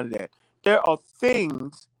 God, none of that. There are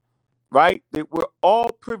things, right, that we're all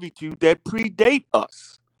privy to that predate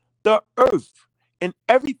us. The earth and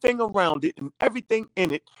everything around it and everything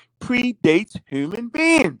in it predates human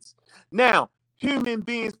beings. Now, human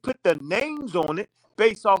beings put the names on it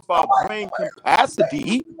based off our brain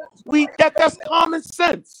capacity. That's common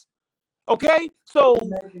sense. Okay, so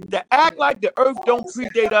to act like the earth don't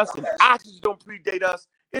predate us and oxygen don't predate us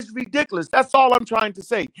is ridiculous. That's all I'm trying to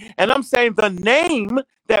say. And I'm saying the name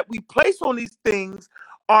that we place on these things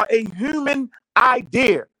are a human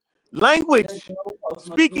idea. Language,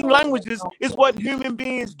 speaking languages is what human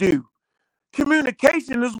beings do.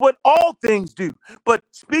 Communication is what all things do. But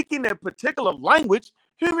speaking a particular language,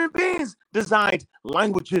 human beings designed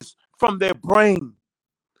languages from their brain.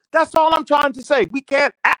 That's all I'm trying to say. We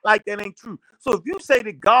can't act like that ain't true. So if you say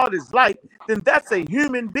that God is light, then that's a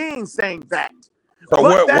human being saying that. So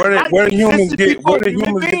But that where light do humans existed get before where do human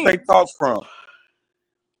humans get beings. their thoughts from?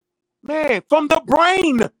 Man, from the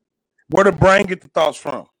brain. Where the brain get the thoughts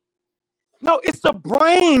from? No, it's the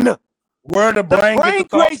brain. Where the The brain get brain the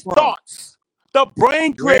thoughts creates from? thoughts. The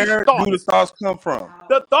brain creates Where thoughts. do the thoughts come from?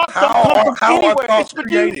 The thoughts don't How come are from anywhere. thoughts It's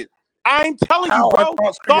produced. created? I'm telling How you, are bro.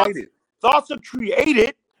 thoughts Thoughts created? are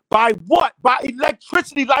created by what? By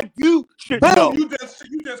electricity, like you should Boom! know. You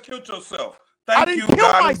just killed yourself. I Thank didn't you.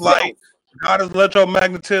 kill God is myself. light. God is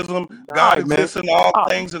electromagnetism. God Alright, man. exists in all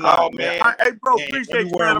Alright, things and alright, all man. men Hey, bro, and appreciate you,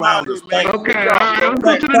 everywhere man. I'm out around here, us. man. Thank Okay, Good all job, right. bro. Let's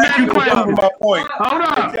go to the next you for proving question. my point. Hold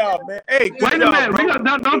Good up. job, man. Hey, good Wait a job, minute.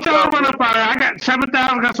 bro. Don't try to run up out here. I got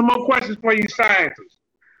 7,000. Got some more questions for you, scientists.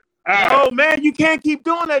 All right. Oh, man, you can't keep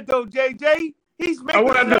doing that, though, JJ. He's making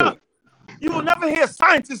What I it do? up. You will never hear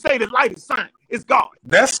scientists say that light is science. It's God.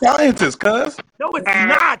 That's scientists, cuz. No, it's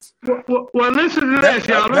not. Well, listen to this,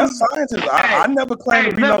 y'all. That's scientists. I never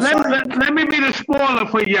claimed to be no scientist. Let me be the spoiler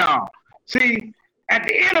for y'all. See, at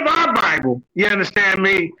the end of our Bible, you understand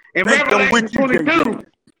me? In Think I'm Revelation with you, 22, JJ.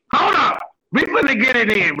 hold up. We finna get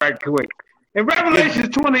it in right quick. In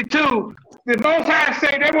Revelation 22, the Most High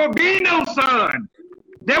say there will be no sun.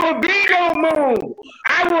 There will be no moon.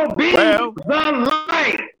 I will be Well, the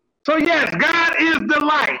light. So yes, God is the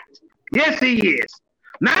light. Yes, He is.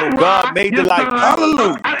 Not so God Ra, made the your light. son.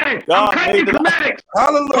 Hallelujah. I'm God cutting made you the light. comedics. Hold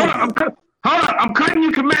Hallelujah. on, hold up. I'm cutting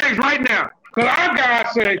you comedics right now. Because our God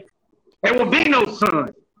said there will be no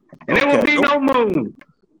sun. And there will Okay. be no moon.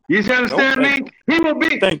 You understand Okay. me? He will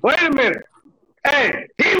be, Thank you. wait a minute. Hey,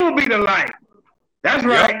 He will be the light. That's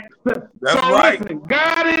right. That's So right. listen,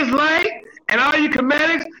 God is light, and all you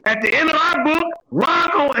comedics, at the end of our book,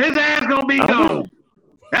 Ron, his ass gonna be I'm with gone. you.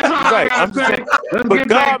 That's all I Right. I'm gotta just say. saying. Let's But get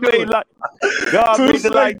back God to made it. light. God made the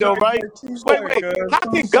Touche, light though, right? JJ. Touche, Wait. cuz. How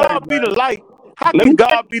can Touche, God be the man. light? How Let can me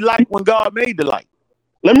God be light when God made the light?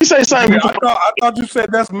 let me say something before I thought you said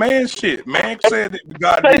that's man shit. Man said that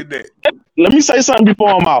God say, did that. let me say something before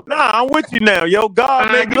I'm out. Nah, I'm with you now, yo.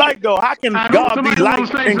 God made the light though. How can God be Somebody light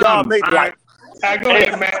want to say and God something? made the light? Go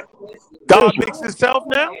ahead, man. God Listen, makes Himself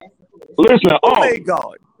now. listen, Who made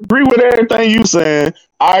God? agree with everything you saying.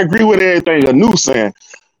 I agree with everything Anu saying.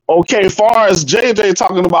 Okay, far as JJ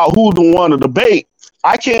talking about who the one to debate,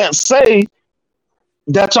 I can't say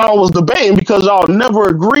that y'all was debating because y'all never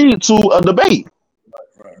agreed to a debate.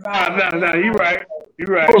 No, you're right. You're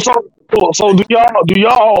right. So do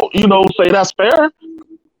y'all say that's fair?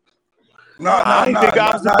 I didn't think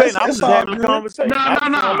I was debating. I was It's just all having a good. conversation. I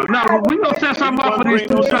just want to No. We gonna set something up for these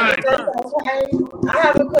two sides. I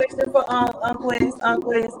have a question for Uncle S.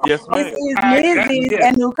 Yes, This ma'am. is All right, Mrs. yeah.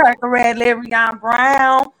 Anu Kirkland, Le'Veon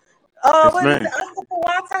Brown. Yes, What is ma'am. it? Uncle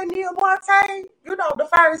Wate, Neil Wate? You know, the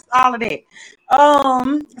first, all of that.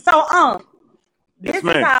 This Yes, is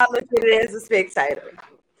ma'am. how I look at it as a spectator.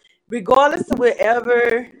 Regardless of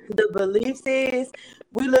whatever the beliefs is,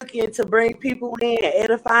 we looking to bring people in,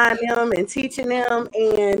 edifying them and teaching them.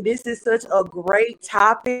 And this is such a great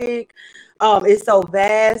topic. It's so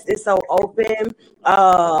vast, it's so open.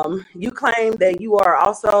 You claim that you are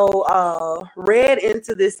also read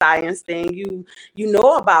into this science thing. You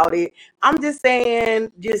know about it. I'm just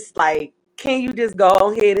saying, just like, can you just go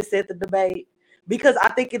ahead and set the debate? Because I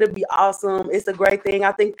think it'll be awesome. It's a great thing.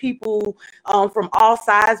 I think people from all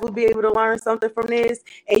sides will be able to learn something from this.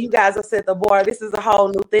 And you guys have set the bar. This is a whole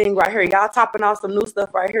new thing right here. Y'all topping off some new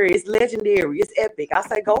stuff right here. It's legendary. It's epic. I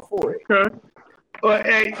say go for it. Okay.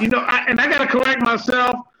 Hey, I gotta correct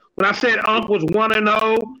myself when I said Unc was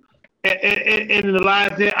 1-0 in the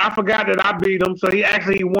last day. I forgot that I beat him, so he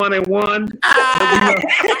actually 1-1.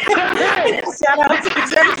 Shout out to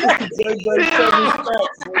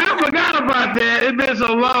I forgot about that. It's been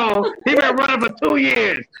so long. He been running for 2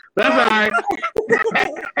 years. That's all right.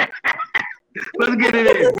 Let's get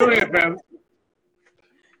it in. Go ahead, fam.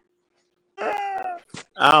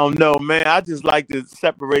 I don't know, man. I just like to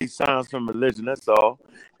separate science from religion. That's all.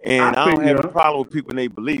 And I don't have a problem with people and their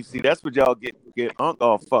beliefs. See, that's what y'all get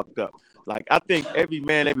all fucked up. Like, I think every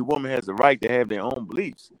man, every woman has the right to have their own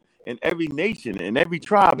beliefs. And every nation and every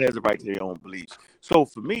tribe has a right to their own beliefs. So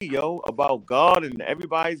for me, about God and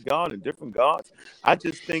everybody's God and different gods, I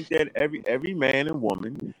just think that every man and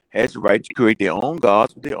woman has the right to create their own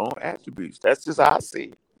gods with their own attributes. That's just how I see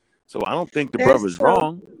it. So I don't think the brother's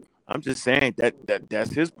wrong. I'm just saying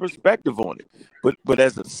that's his perspective on it. But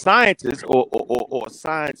as a scientist or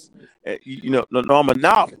science, normal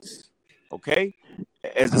knowledge, okay?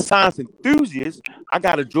 As a science enthusiast, I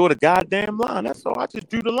gotta draw the goddamn line. That's all. I just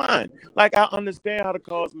drew the line. Like, I understand how the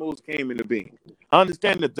cosmos came into being. I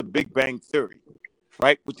understand that the Big Bang Theory,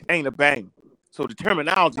 right? Which ain't a bang. So the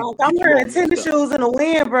terminology. I'm wearing tennis shoes in the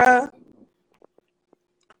wind, bro.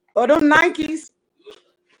 Or them Nikes.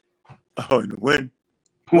 Oh, in the wind.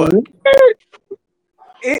 What?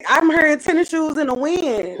 I'm hearing tennis shoes in the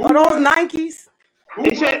wind. Or those Nikes.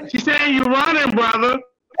 She's saying you're running, brother.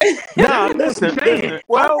 Nah, listen.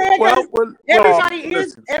 Well,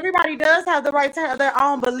 everybody does have the right to have their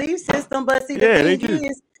own belief system, but see, the they thing do.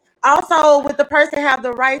 is, also with the person have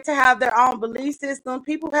the right to have their own belief system,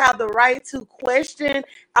 people have the right to question,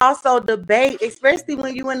 also debate, especially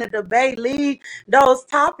when you in the debate league, those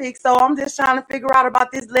topics. So I'm just trying to figure out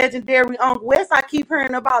about this legendary Uncle Wes I keep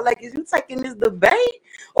hearing about. Like, is you taking this debate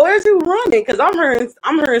or is you running? Because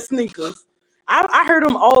I'm hearing sneakers. I heard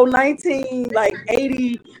them all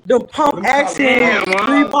 1980, the pump action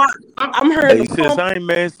Reebok. I'm hearing the sis, pump, I ain't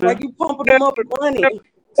master. like you pumping them up and running.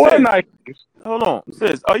 Hold on,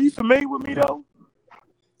 sis. Are you familiar with me though?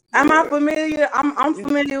 Am I familiar? I'm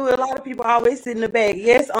familiar with a lot of people always sit in the back.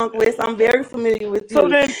 Yes, Uncle Wes, I'm very familiar with you. So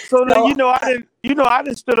then I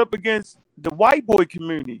didn't stood up against the white boy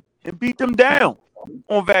community and beat them down.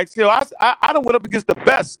 on Vax Hill. I done went up against the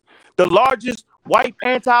best, the largest white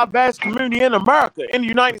anti-vax community in America, in the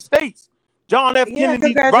United States. John F. Yeah,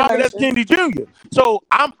 Kennedy, Robert F. congratulations. Kennedy Jr. So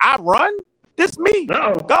I run. This me,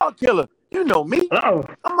 Uh-oh. God killer. You know me. Uh-oh.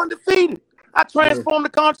 I'm undefeated. I transform the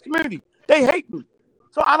conscious community. They hate me,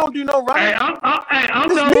 so I don't do no running. Hey, I'm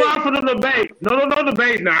This done me. around for the debate. No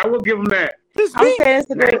debate now. I will give them that. This I'm me. saying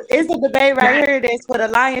it's a debate right here that's for the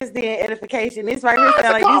Lions Den edification. This right here It's a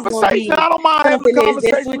sound like this is gonna be conversation. I don't mind having a something that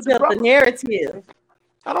conversation switch with the up the brother. narrative.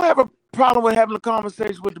 I don't have a problem with having a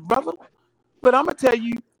conversation with the brother, but I'm gonna tell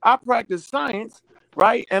you, I practice science,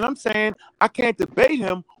 right? And I'm saying I can't debate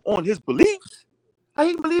him on his beliefs.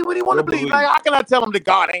 He can believe what he want to What believe. belief? Like, how can I tell him that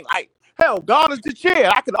God ain't right? Hell, God is the chair.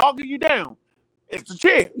 I can argue you down. It's the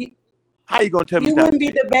chair. You, How you gonna tell me you it's not wouldn't the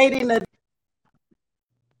be chair? debating of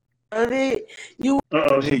it. You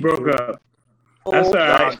Uh-oh, she Hey, broke up. That's all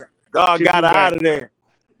right. God She got her come out back. of there.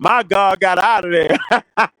 My God got her out of there.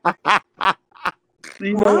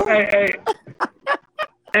 You know, hey,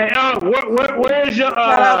 where's your shout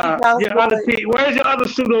out to Dallas other boys. team? Where's your other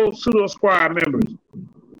pseudo squad members?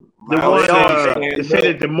 The Man, one they all that stand said up.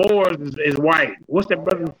 that the Moors is white. What's that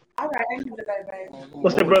brother? All right, I can debate, baby.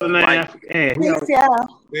 What's that brother name? White. Hey, Peace,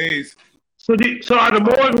 y'all. Peace. so are the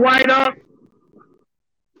Moors white up?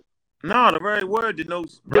 No, the very word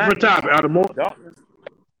denotes Different blackness, topic. Are the Moors darkness.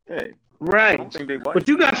 Hey, I right? don't think they white. But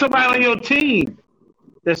you got somebody on your team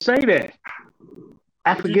that say that.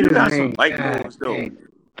 I But forget you his got some name. white God Moors though. dang.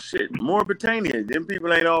 Shit, Mauritania. Them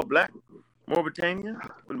people ain't all black. Mauritania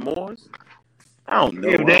with Moors. I don't know.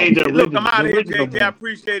 Yeah, but they ain't the Look, I'm original. out of here, original JJ. I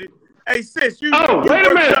appreciate it. Hey, sis, you Oh, wait a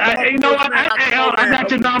work minute. something up You know real what? soon. I can go over I there and got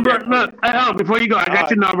your help you number. with that. Look, before you go, I got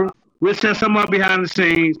your number. We'll set some up behind the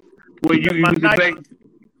scenes where you My debate. Nikes.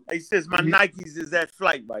 Hey, sis, my Nikes is at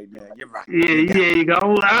flight right now. You're right. Yeah, you go.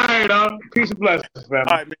 All right, peace and blessings, family.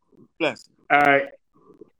 All right, man. Bless. All right.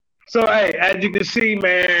 So, hey, as you can see,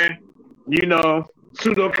 man, you know,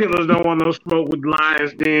 pseudo killers don't want no smoke with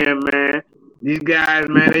Lions Den, man. These guys,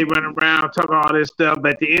 man, they run around talking all this stuff.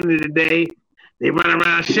 But at the end of the day, they run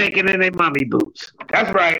around shaking in their mommy boots.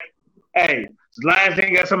 That's right. Hey, Lions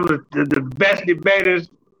Den got some of the best debaters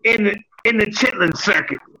in the chitlin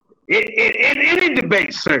circuit. In any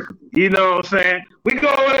debate circuit. You know what I'm saying? We go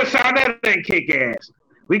over there, shout that and kick ass.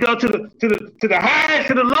 We go to the highest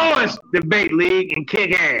to the lowest debate league and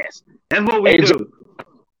kick ass. That's what we do.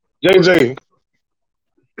 JJ.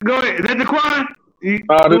 Go ahead. Is that Daquan? This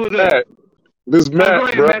is Matt. This is Matt, go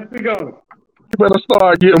ahead, bro. Matt. We go. You better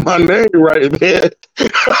start getting my name right, man.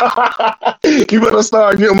 You better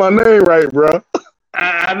start getting my name right, bro.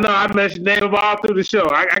 I know I mentioned your name all through the show.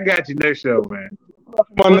 I got you next show, man.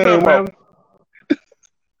 My What's name up, man? up.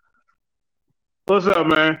 What's up,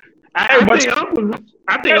 man? Hey, I but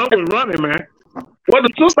think Uncle's running, man. what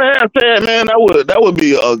the sister had said, man, that would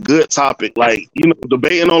be a good topic. Like, you know,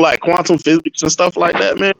 debating on like quantum physics and stuff like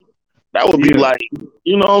that, man. That would be Yeah. like,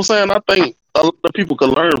 you know what I'm saying? I think a lot of people could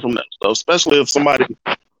learn from that stuff, especially if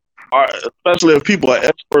people are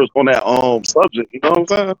experts on that subject. You know what I'm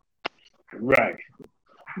saying? Right.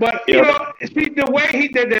 But Yeah. you know, see the way he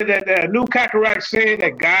did that new Kakarot said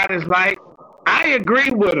that God is light, I agree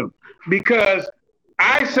with him because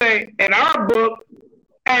I say in our book,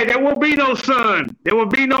 hey, there will be no sun, there will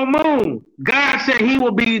be no moon. God said he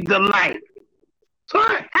will be the light. So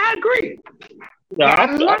I agree. Yeah,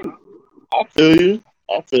 God is light. I feel you.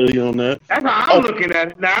 I feel you on that. That's how I'm looking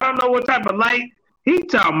at it. Now I don't know what type of light he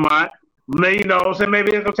talking about. You know, so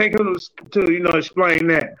maybe it's gonna take him to explain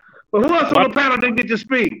that. But who else on the panel didn't get to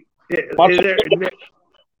speak? My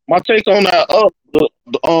take on that,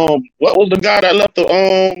 what was the guy that left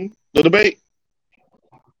the debate?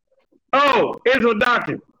 Oh, Israel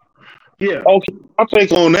Doctor. Yeah. Okay, my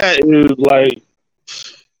take on that is like,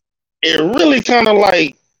 it really kind of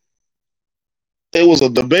like, it was a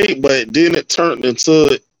debate, but then it turned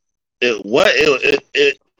into it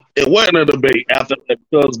wasn't a debate after that,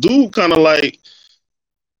 because dude kind of like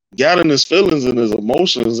got in his feelings and his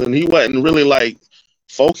emotions, and he wasn't really like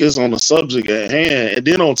focused on the subject at hand. And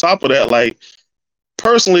then on top of that, like,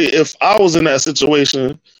 personally, if I was in that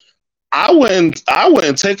situation, I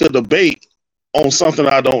wouldn't take a debate on something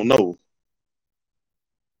I don't know.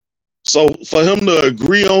 So for him to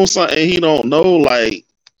agree on something he don't know, like,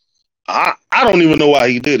 I don't even know why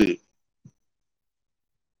he did it.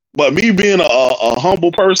 But me being a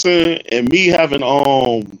humble person and me having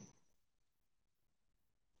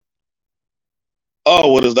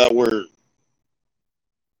what is that word?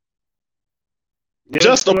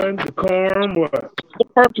 Just decorum, what? The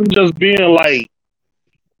person just being like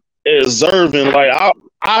observant, like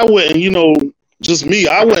I wouldn't, just me,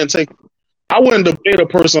 I wouldn't debate a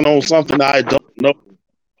person on something I don't No.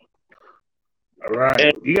 All right.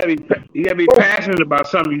 And You gotta be bro, passionate about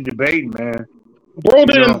something you debating, man. bro You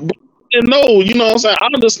know. didn't know, you know what I'm saying? I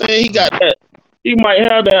understand he got that. He might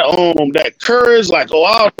have that courage, like, oh,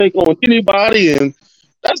 I'll take on anybody, and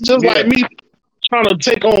that's just Yeah. like me trying to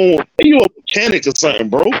take on you a mechanic or something,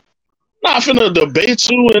 bro. Not finna debate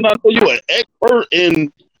you, and I know you an expert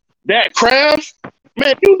in that craft.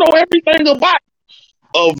 Man, you know everything about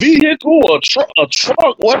a vehicle, a truck,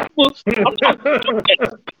 whatever. I'm talking about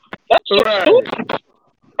that. That's just Right. stupid.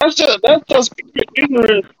 That's just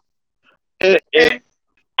ignorant. And And,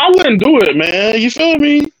 I wouldn't do it, man. You feel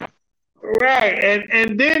me? right.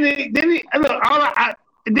 And then he look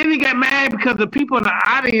then he got mad because the people in the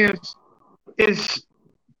audience is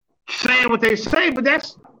saying what they say, but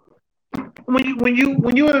that's when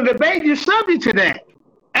you in a debate, you're subject to that.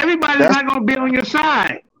 Everybody's That's not gonna be on your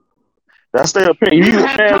side. that's their opinion. You You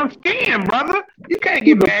have man, tough skin, brother. You can't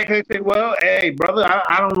get mad because they say, well, hey, brother,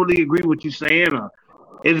 I don't really agree with what you're saying, or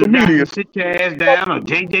is the it media, Doctor sit your ass down, or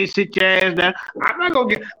JJ sit your ass down. I'm not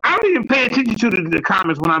gonna get. I don't even pay attention to the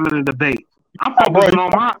comments when I'm in a debate. I'm bro. focusing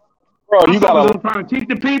on my. I'm You focusing gotta. on trying to teach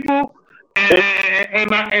the people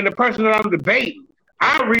and the person that I'm debating.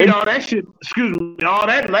 I'll read It, all that shit. Excuse me, all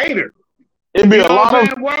that later. it be You a know what lot I'm of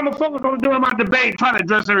saying? Well, I'm gonna focus on doing my debate, trying to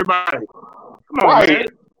address everybody. Come on, right. man.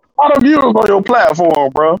 A lot of viewers on your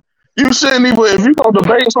platform, bro. You shouldn't even if you gonna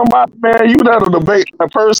debate somebody, man. You gotta debate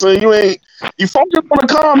that person. You focus on the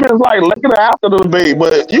comments like later after the debate,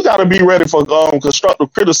 but you gotta be ready for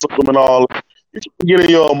constructive criticism and all. You can't get in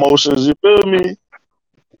your emotions. You feel me?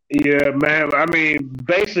 Yeah, man. I mean,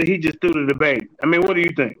 basically, he just threw the debate. I mean, what do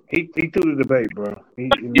you think? He threw the debate, bro. He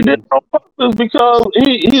did it on purpose because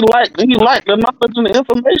he liked the knowledge and the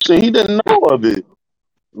information. He didn't know of it.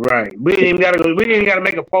 Right. We didn't even gotta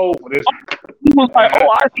make a poll for this. He was like, "Oh,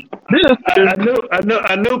 I see this."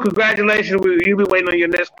 I knew. Congratulations, you be waiting on your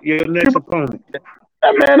next opponent.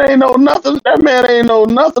 That man ain't know nothing. That man ain't know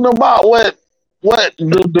nothing about what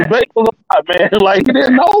the debate was about, man. Like he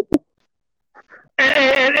didn't know.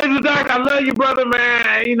 And it's like, I love you, brother,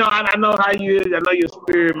 man. You know, I know how you is. I know your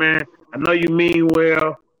spirit, man. I know you mean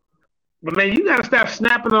well. But man, you gotta stop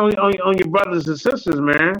snapping on your brothers and sisters,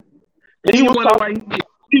 man. And he You was wonder why talking.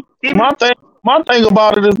 you My thing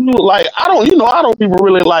about it is, like I don't even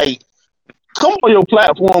really like come on your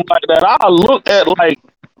platform like that. I look at like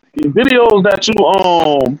the videos that you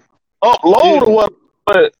upload or what,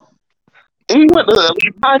 but he went to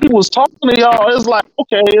how he was talking to y'all. It's like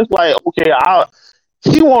okay,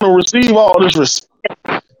 he want to receive all this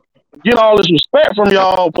respect, get all this respect from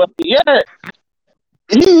y'all, but yet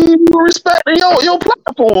he respecting your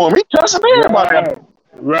platform. He cussing everybody.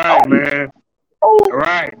 Right, man. Oh,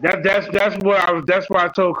 Right. That's why I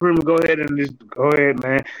told Kareem to go ahead and just go ahead,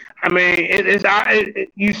 man. I mean,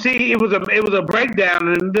 you see, it was a breakdown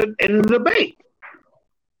in the debate.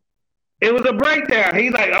 It was a breakdown.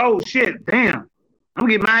 He's like, oh shit, damn, I'm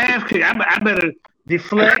gonna get my ass kicked. I better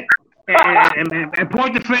deflect and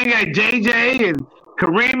point the finger at JJ and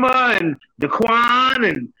Karima and Daquan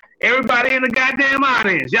and everybody in the goddamn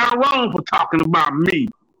audience. Y'all wrong for talking about me.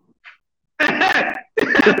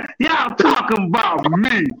 Y'all talking about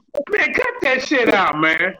me. Man, cut that shit out,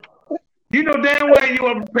 man. You know damn well you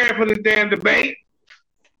weren't prepared for this damn debate.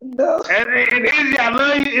 No. And Izzy, I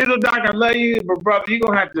love you. Izzy, Doc, I love you. But, brother, you're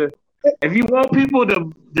going to have to, if you want people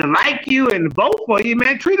to like you and vote for you,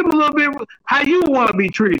 man, treat them a little bit how you want to be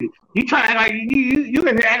treated. You try to act like you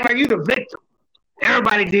can act like you the victim.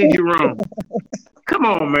 Everybody did you wrong. Come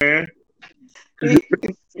on, man.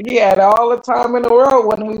 He had all the time in the world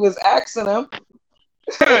when we was asking him.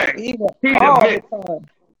 He all the time.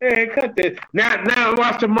 Hey, cut this. Now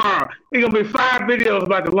watch tomorrow. There's gonna be 5 videos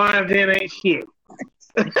about the Lions Den ain't shit.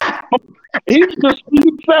 he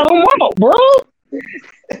set him up, bro.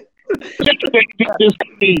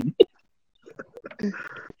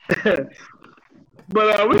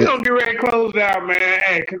 But we're gonna get ready to close out, man.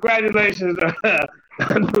 Hey, congratulations,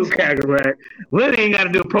 New Cataract. Willie ain't got to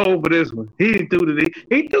do a poll for this one. He threw the debate.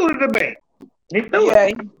 He threw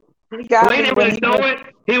it. He got Well, he didn't really throw it.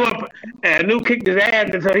 He went. New kicked his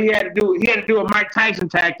ass, and so he had to do a Mike Tyson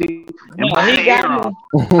tactic and buy the air off.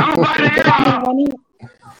 I'm buy the air off.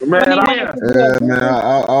 Man, I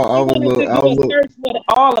was a search with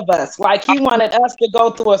all of us. Like he wanted us to go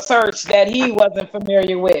through a search that he wasn't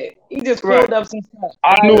familiar with. He just pulled up some stuff.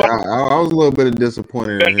 I was a little bit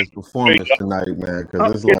disappointed in his performance tonight, man,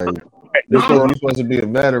 because it's like you're supposed to be a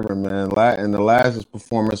veteran, man. And the last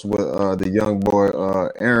performance with the young boy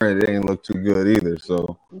Aaron, it didn't look too good either.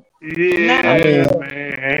 So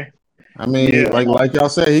man. I mean, like y'all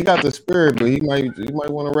said, he got the spirit, but he might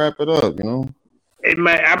want to wrap it up, you know.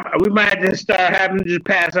 we might just start having to just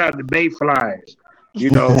pass out debate flyers.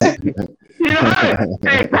 You know,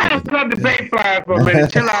 hey, pass out debate flyers for a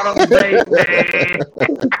minute. Chill out on debate, man.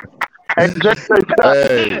 Hey,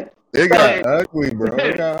 it got ugly, bro.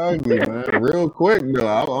 It got ugly, man. Real quick, though.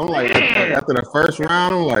 I'm like, after the first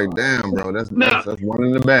round, I'm like, damn, bro, that's one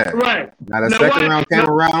in the bag. Right. Now the second round came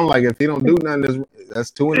around, like, if he don't do nothing,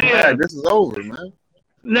 that's two in the bag. This is over, man.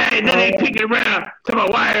 Then they kick it around. Talking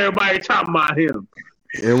about why everybody talking about him.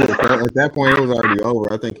 It was at that point. It was already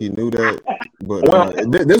over. I think he knew that. But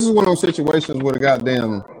this is one of those situations where the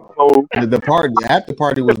goddamn the party after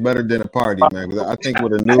party was better than a party, man. Because I think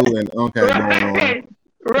with a new and Uncle going on,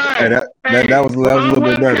 right? That was a little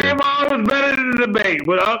bit better. It was better than the debate.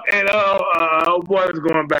 But and boy was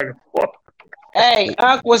going back and forth. Hey,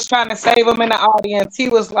 Unc was trying to save him in the audience. He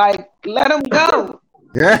was like, "Let him go."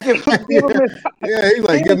 Yeah, he's like,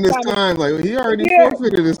 give him his time. Like he already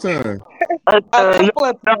forfeited his time.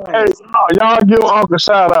 Y'all give Uncle a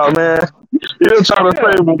shout out, man. He'll try to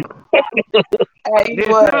save him.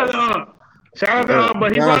 Shout out,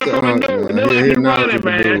 but he running from a new. He running,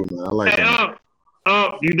 man. I like that.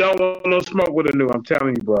 You don't want no smoke with a new. I'm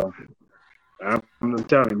telling you, bro. I'm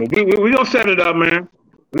telling you. But we gonna set it up, man.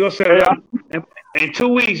 We gonna set it up. In 2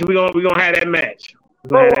 weeks, we gonna have that match.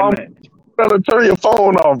 Better turn your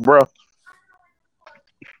phone off, bro.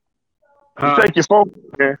 Take your phone,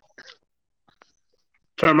 man.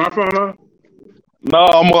 Turn my phone off? No,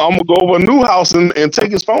 I'm gonna go over a new house and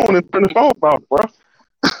take his phone and turn the phone off, bro.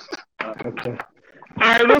 Okay. All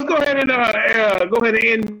right, let's go ahead and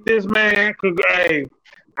end this, man. Hey,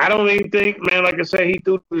 I don't even think, man. Like I said, he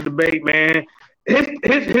threw the debate, man. His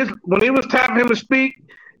when it was time for him to speak,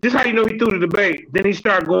 this is how you know he threw the debate. Then he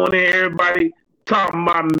started going in, everybody talking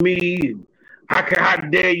about me. And how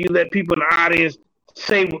dare you let people in the audience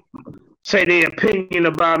say their opinion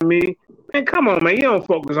about me? Man, come on, man. You don't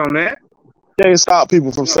focus on that. You can't stop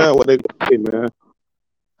people from saying what they say, man.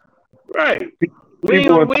 Right. We ain't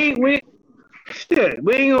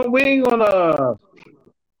gonna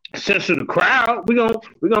censor the crowd. We gonna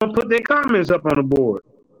put their comments up on the board.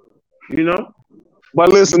 You know. But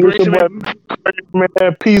listen, man,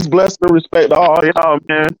 peace, blessing, and respect to all y'all,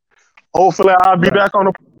 man. Hopefully, I'll be back on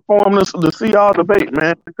the platform to see y'all debate,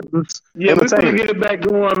 man. Yeah, we're gonna get it back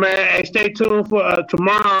going, man. Hey, stay tuned for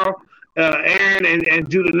tomorrow. Aaron and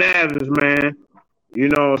Judah Navis, man. You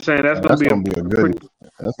know what I'm saying? That's gonna be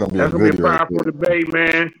a powerful debate,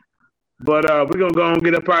 man. But we're gonna go and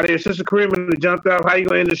get up out of here. Sister Karima jumped off. How you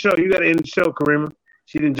gonna end the show? You gotta end the show, Karima.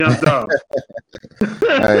 She didn't jump off.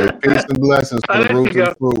 Hey, peace and blessings for the roots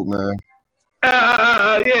and fruit, man.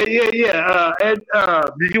 Yeah.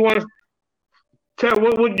 Did you want to tell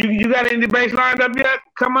what you got any debates lined up yet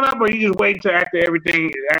coming up, or you just wait till after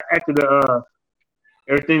everything the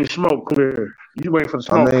smoke clear? You waiting for the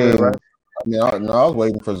smoke clear, right? I was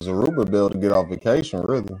waiting for Zerubbabel to get off vacation,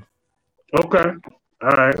 really. Okay. All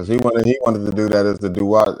right. Because he wanted to do that as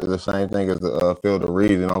the same thing as the Field of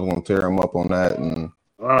Reeds, and I was going to tear him up on that. And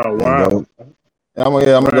oh wow! I'm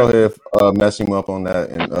gonna go ahead and mess him up on that,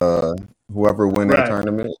 and whoever win that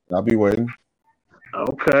tournament, I'll be waiting.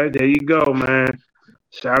 Okay, there you go, man.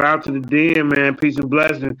 Shout out to the Den, man. Peace and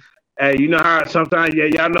blessing. Hey, you know how sometimes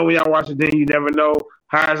y'all know when y'all watch the Den, you never know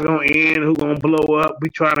how it's gonna end, who's gonna blow up. We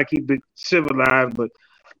trying to keep it civilized, but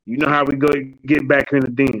you know how we go get back in the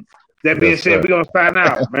Den. That being said, we're going to find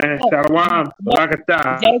out, man. Shalom.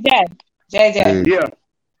 JJ. Yeah.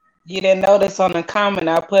 You didn't notice on the comment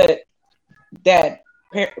I put that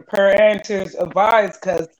parents advised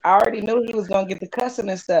because I already knew he was going to get the cussing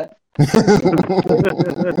and stuff.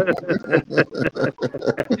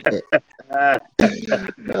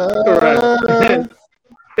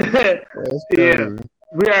 Yeah.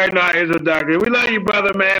 We already know it's a doctor. We love you,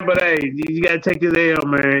 brother, man. But hey, you gotta take this L,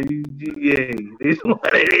 man. It's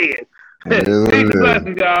what it is. Peace and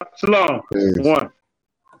blessings, y'all. Shalom. Peace. One.